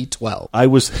has a V12. I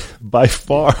was by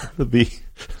far the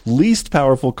least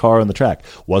powerful car on the track.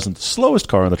 Wasn't the slowest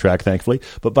car on the track, thankfully,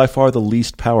 but by far the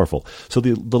least powerful. So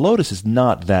the Lotus is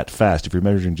not that fast if you're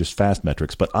measuring just fast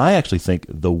metrics, but I actually think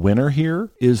the winner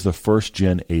here is the first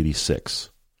gen 86.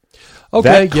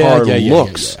 Okay, that car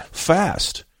looks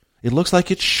fast. It looks like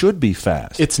it should be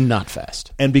fast. It's not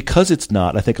fast. And because it's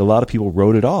not, I think a lot of people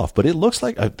wrote it off, but it looks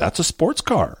like that's a sports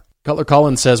car. Cutler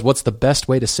Collins says, what's the best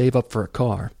way to save up for a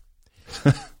car?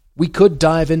 We could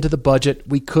dive into the budget.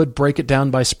 We could break it down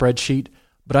by spreadsheet,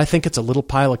 but I think it's a little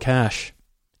pile of cash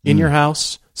in your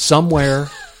house somewhere.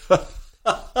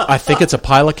 I think it's a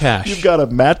pile of cash. You've got a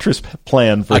mattress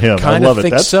plan for him. I love it.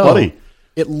 That's so. funny.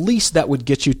 At least that would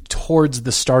get you towards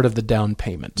the start of the down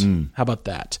payment. How about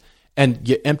that? And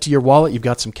you empty your wallet, you've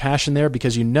got some cash in there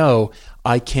because you know,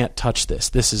 I can't touch this.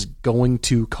 This is going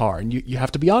to car. And you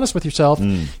have to be honest with yourself.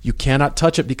 You cannot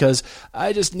touch it because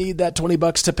I just need that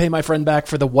 $20 to pay my friend back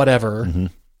for the whatever.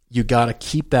 You got to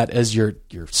keep that as your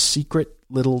secret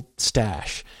little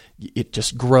stash. It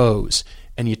just grows.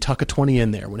 And you tuck a 20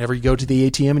 in there. Whenever you go to the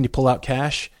ATM and you pull out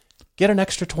cash, get an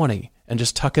extra 20 and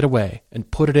just tuck it away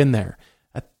and put it in there.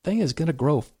 That thing is going to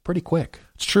grow pretty quick.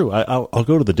 It's true. I'll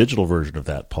go to the digital version of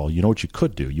that, Paul. You know what you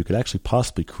could do? You could actually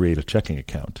possibly create a checking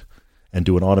account and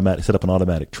do set up an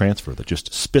automatic transfer that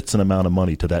just spits an amount of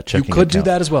money to that checking account. You could do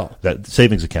that as well. That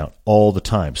savings account all the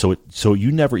time. So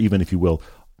you never even, if you will,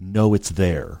 know it's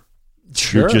there.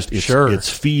 Sure, It's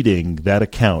feeding that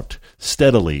account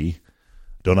steadily.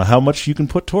 Don't know how much you can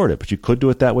put toward it, but you could do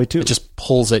it that way too. It just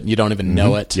pulls it and you don't even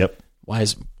know it. Yep. Why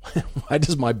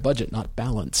does my budget not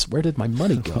balance? Where did my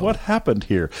money go? What happened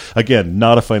here? Again,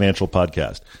 not a financial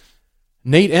podcast.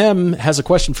 Nate M. has a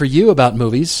question for you about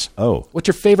movies. Oh. What's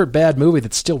your favorite bad movie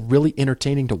that's still really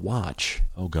entertaining to watch?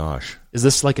 Oh, gosh. Is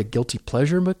this like a guilty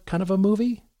pleasure kind of a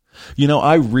movie? You know,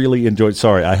 I really enjoyed...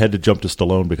 Sorry, I had to jump to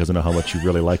Stallone because I know how much you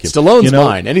really like him. Stallone's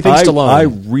mine. Anything Stallone. I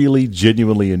really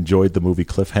genuinely enjoyed the movie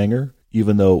Cliffhanger,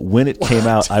 even though when it came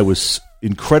out, I was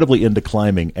incredibly into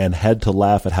climbing and had to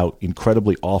laugh at how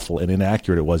incredibly awful and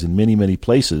inaccurate it was in many, many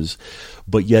places,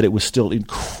 but yet it was still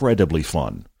incredibly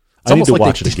fun. I need to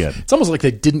watch it again. It's almost like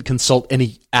they didn't consult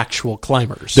any actual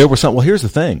climbers. There were some. Well, here's the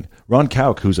thing: Ron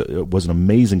Kauk, who was an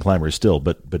amazing climber still,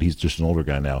 but he's just an older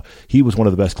guy now. He was one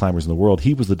of the best climbers in the world.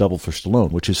 He was the double for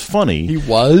Stallone, which is funny. He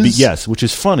was? Yes, which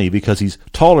is funny because he's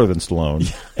taller than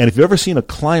Stallone. And if you've ever seen a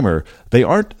climber, they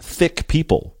aren't thick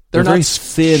people. They're very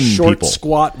thin short, people.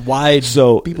 Squat, wide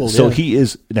people. So he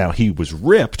was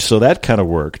ripped, so that kind of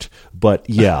worked. But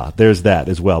yeah, there's that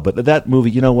as well. But that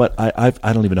movie, you know what? I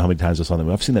don't even know how many times I saw that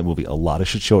movie. I've seen that movie a lot. I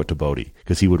should show it to Bodie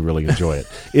because he would really enjoy it.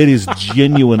 It is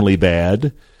genuinely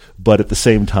bad, but at the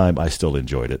same time, I still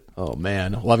enjoyed it. Oh,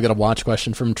 man. Well, I've got a watch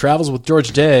question from Travels with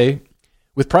George Day.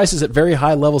 With prices at very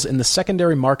high levels in the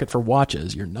secondary market for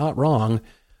watches, you're not wrong.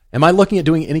 Am I looking at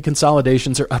doing any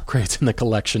consolidations or upgrades in the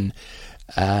collection?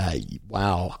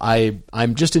 Wow.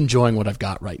 I'm just enjoying what I've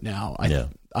got right now.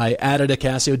 I added a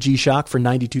Casio G-Shock for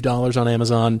 $92 on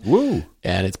Amazon. Woo.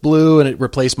 And it's blue, and it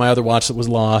replaced my other watch that was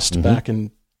lost back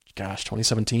in,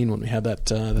 2017 when we had that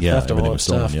theft of all that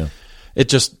stuff. Stolen, It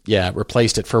just,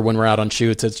 replaced it for when we're out on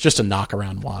shoots. It's just a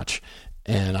knock-around watch.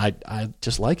 And I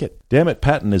just like it. Damn it,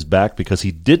 Patton is back because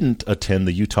he didn't attend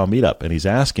the Utah meetup, and he's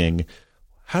asking,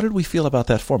 how did we feel about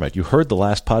that format? You heard the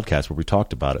last podcast where we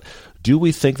talked about it. Do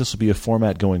we think this will be a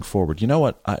format going forward? You know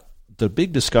what? The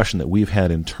big discussion that we've had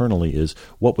internally is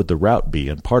what would the route be?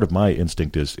 And part of my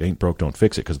instinct is ain't broke, don't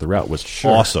fix it, because the route was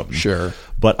awesome. Sure.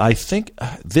 But I think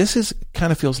this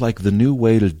kind of feels like the new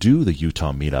way to do the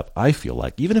Utah meetup, I feel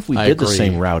like. Even if we did the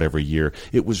same route every year,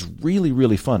 it was really,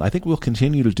 really fun. I think we'll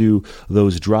continue to do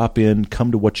those drop-in,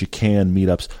 come-to-what-you-can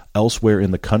meetups elsewhere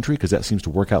in the country because that seems to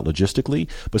work out logistically.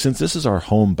 But since this is our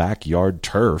home backyard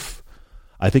turf,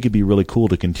 I think it'd be really cool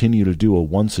to continue to do a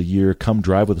once a year, come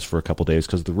drive with us for a couple days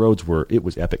because the roads it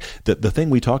was epic. The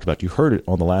thing we talked about, you heard it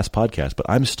on the last podcast, but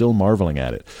I'm still marveling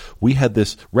at it. We had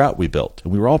this route we built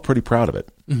and we were all pretty proud of it.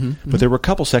 But there were a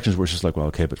couple sections where it's just like, well,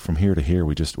 okay, but from here to here,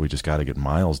 we just got to get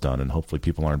miles done and hopefully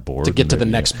people aren't bored. To get to the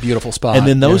next beautiful spot. And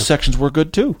then those sections were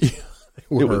good too.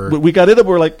 We got in them.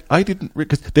 We're like,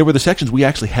 because they were the sections we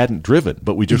actually hadn't driven,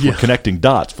 but we just were connecting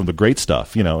dots from the great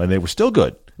stuff, and they were still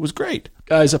good. It was great.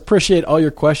 Guys, appreciate all your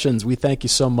questions. We thank you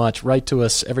so much. Write to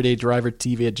us,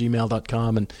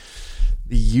 everydaydrivertv@gmail.com. And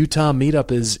the Utah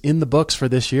meetup is in the books for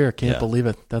this year. Can't believe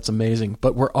it. That's amazing.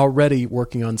 But we're already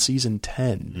working on season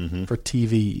 10 for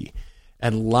TV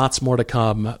and lots more to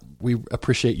come. We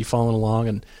appreciate you following along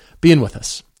and being with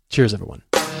us. Cheers, everyone.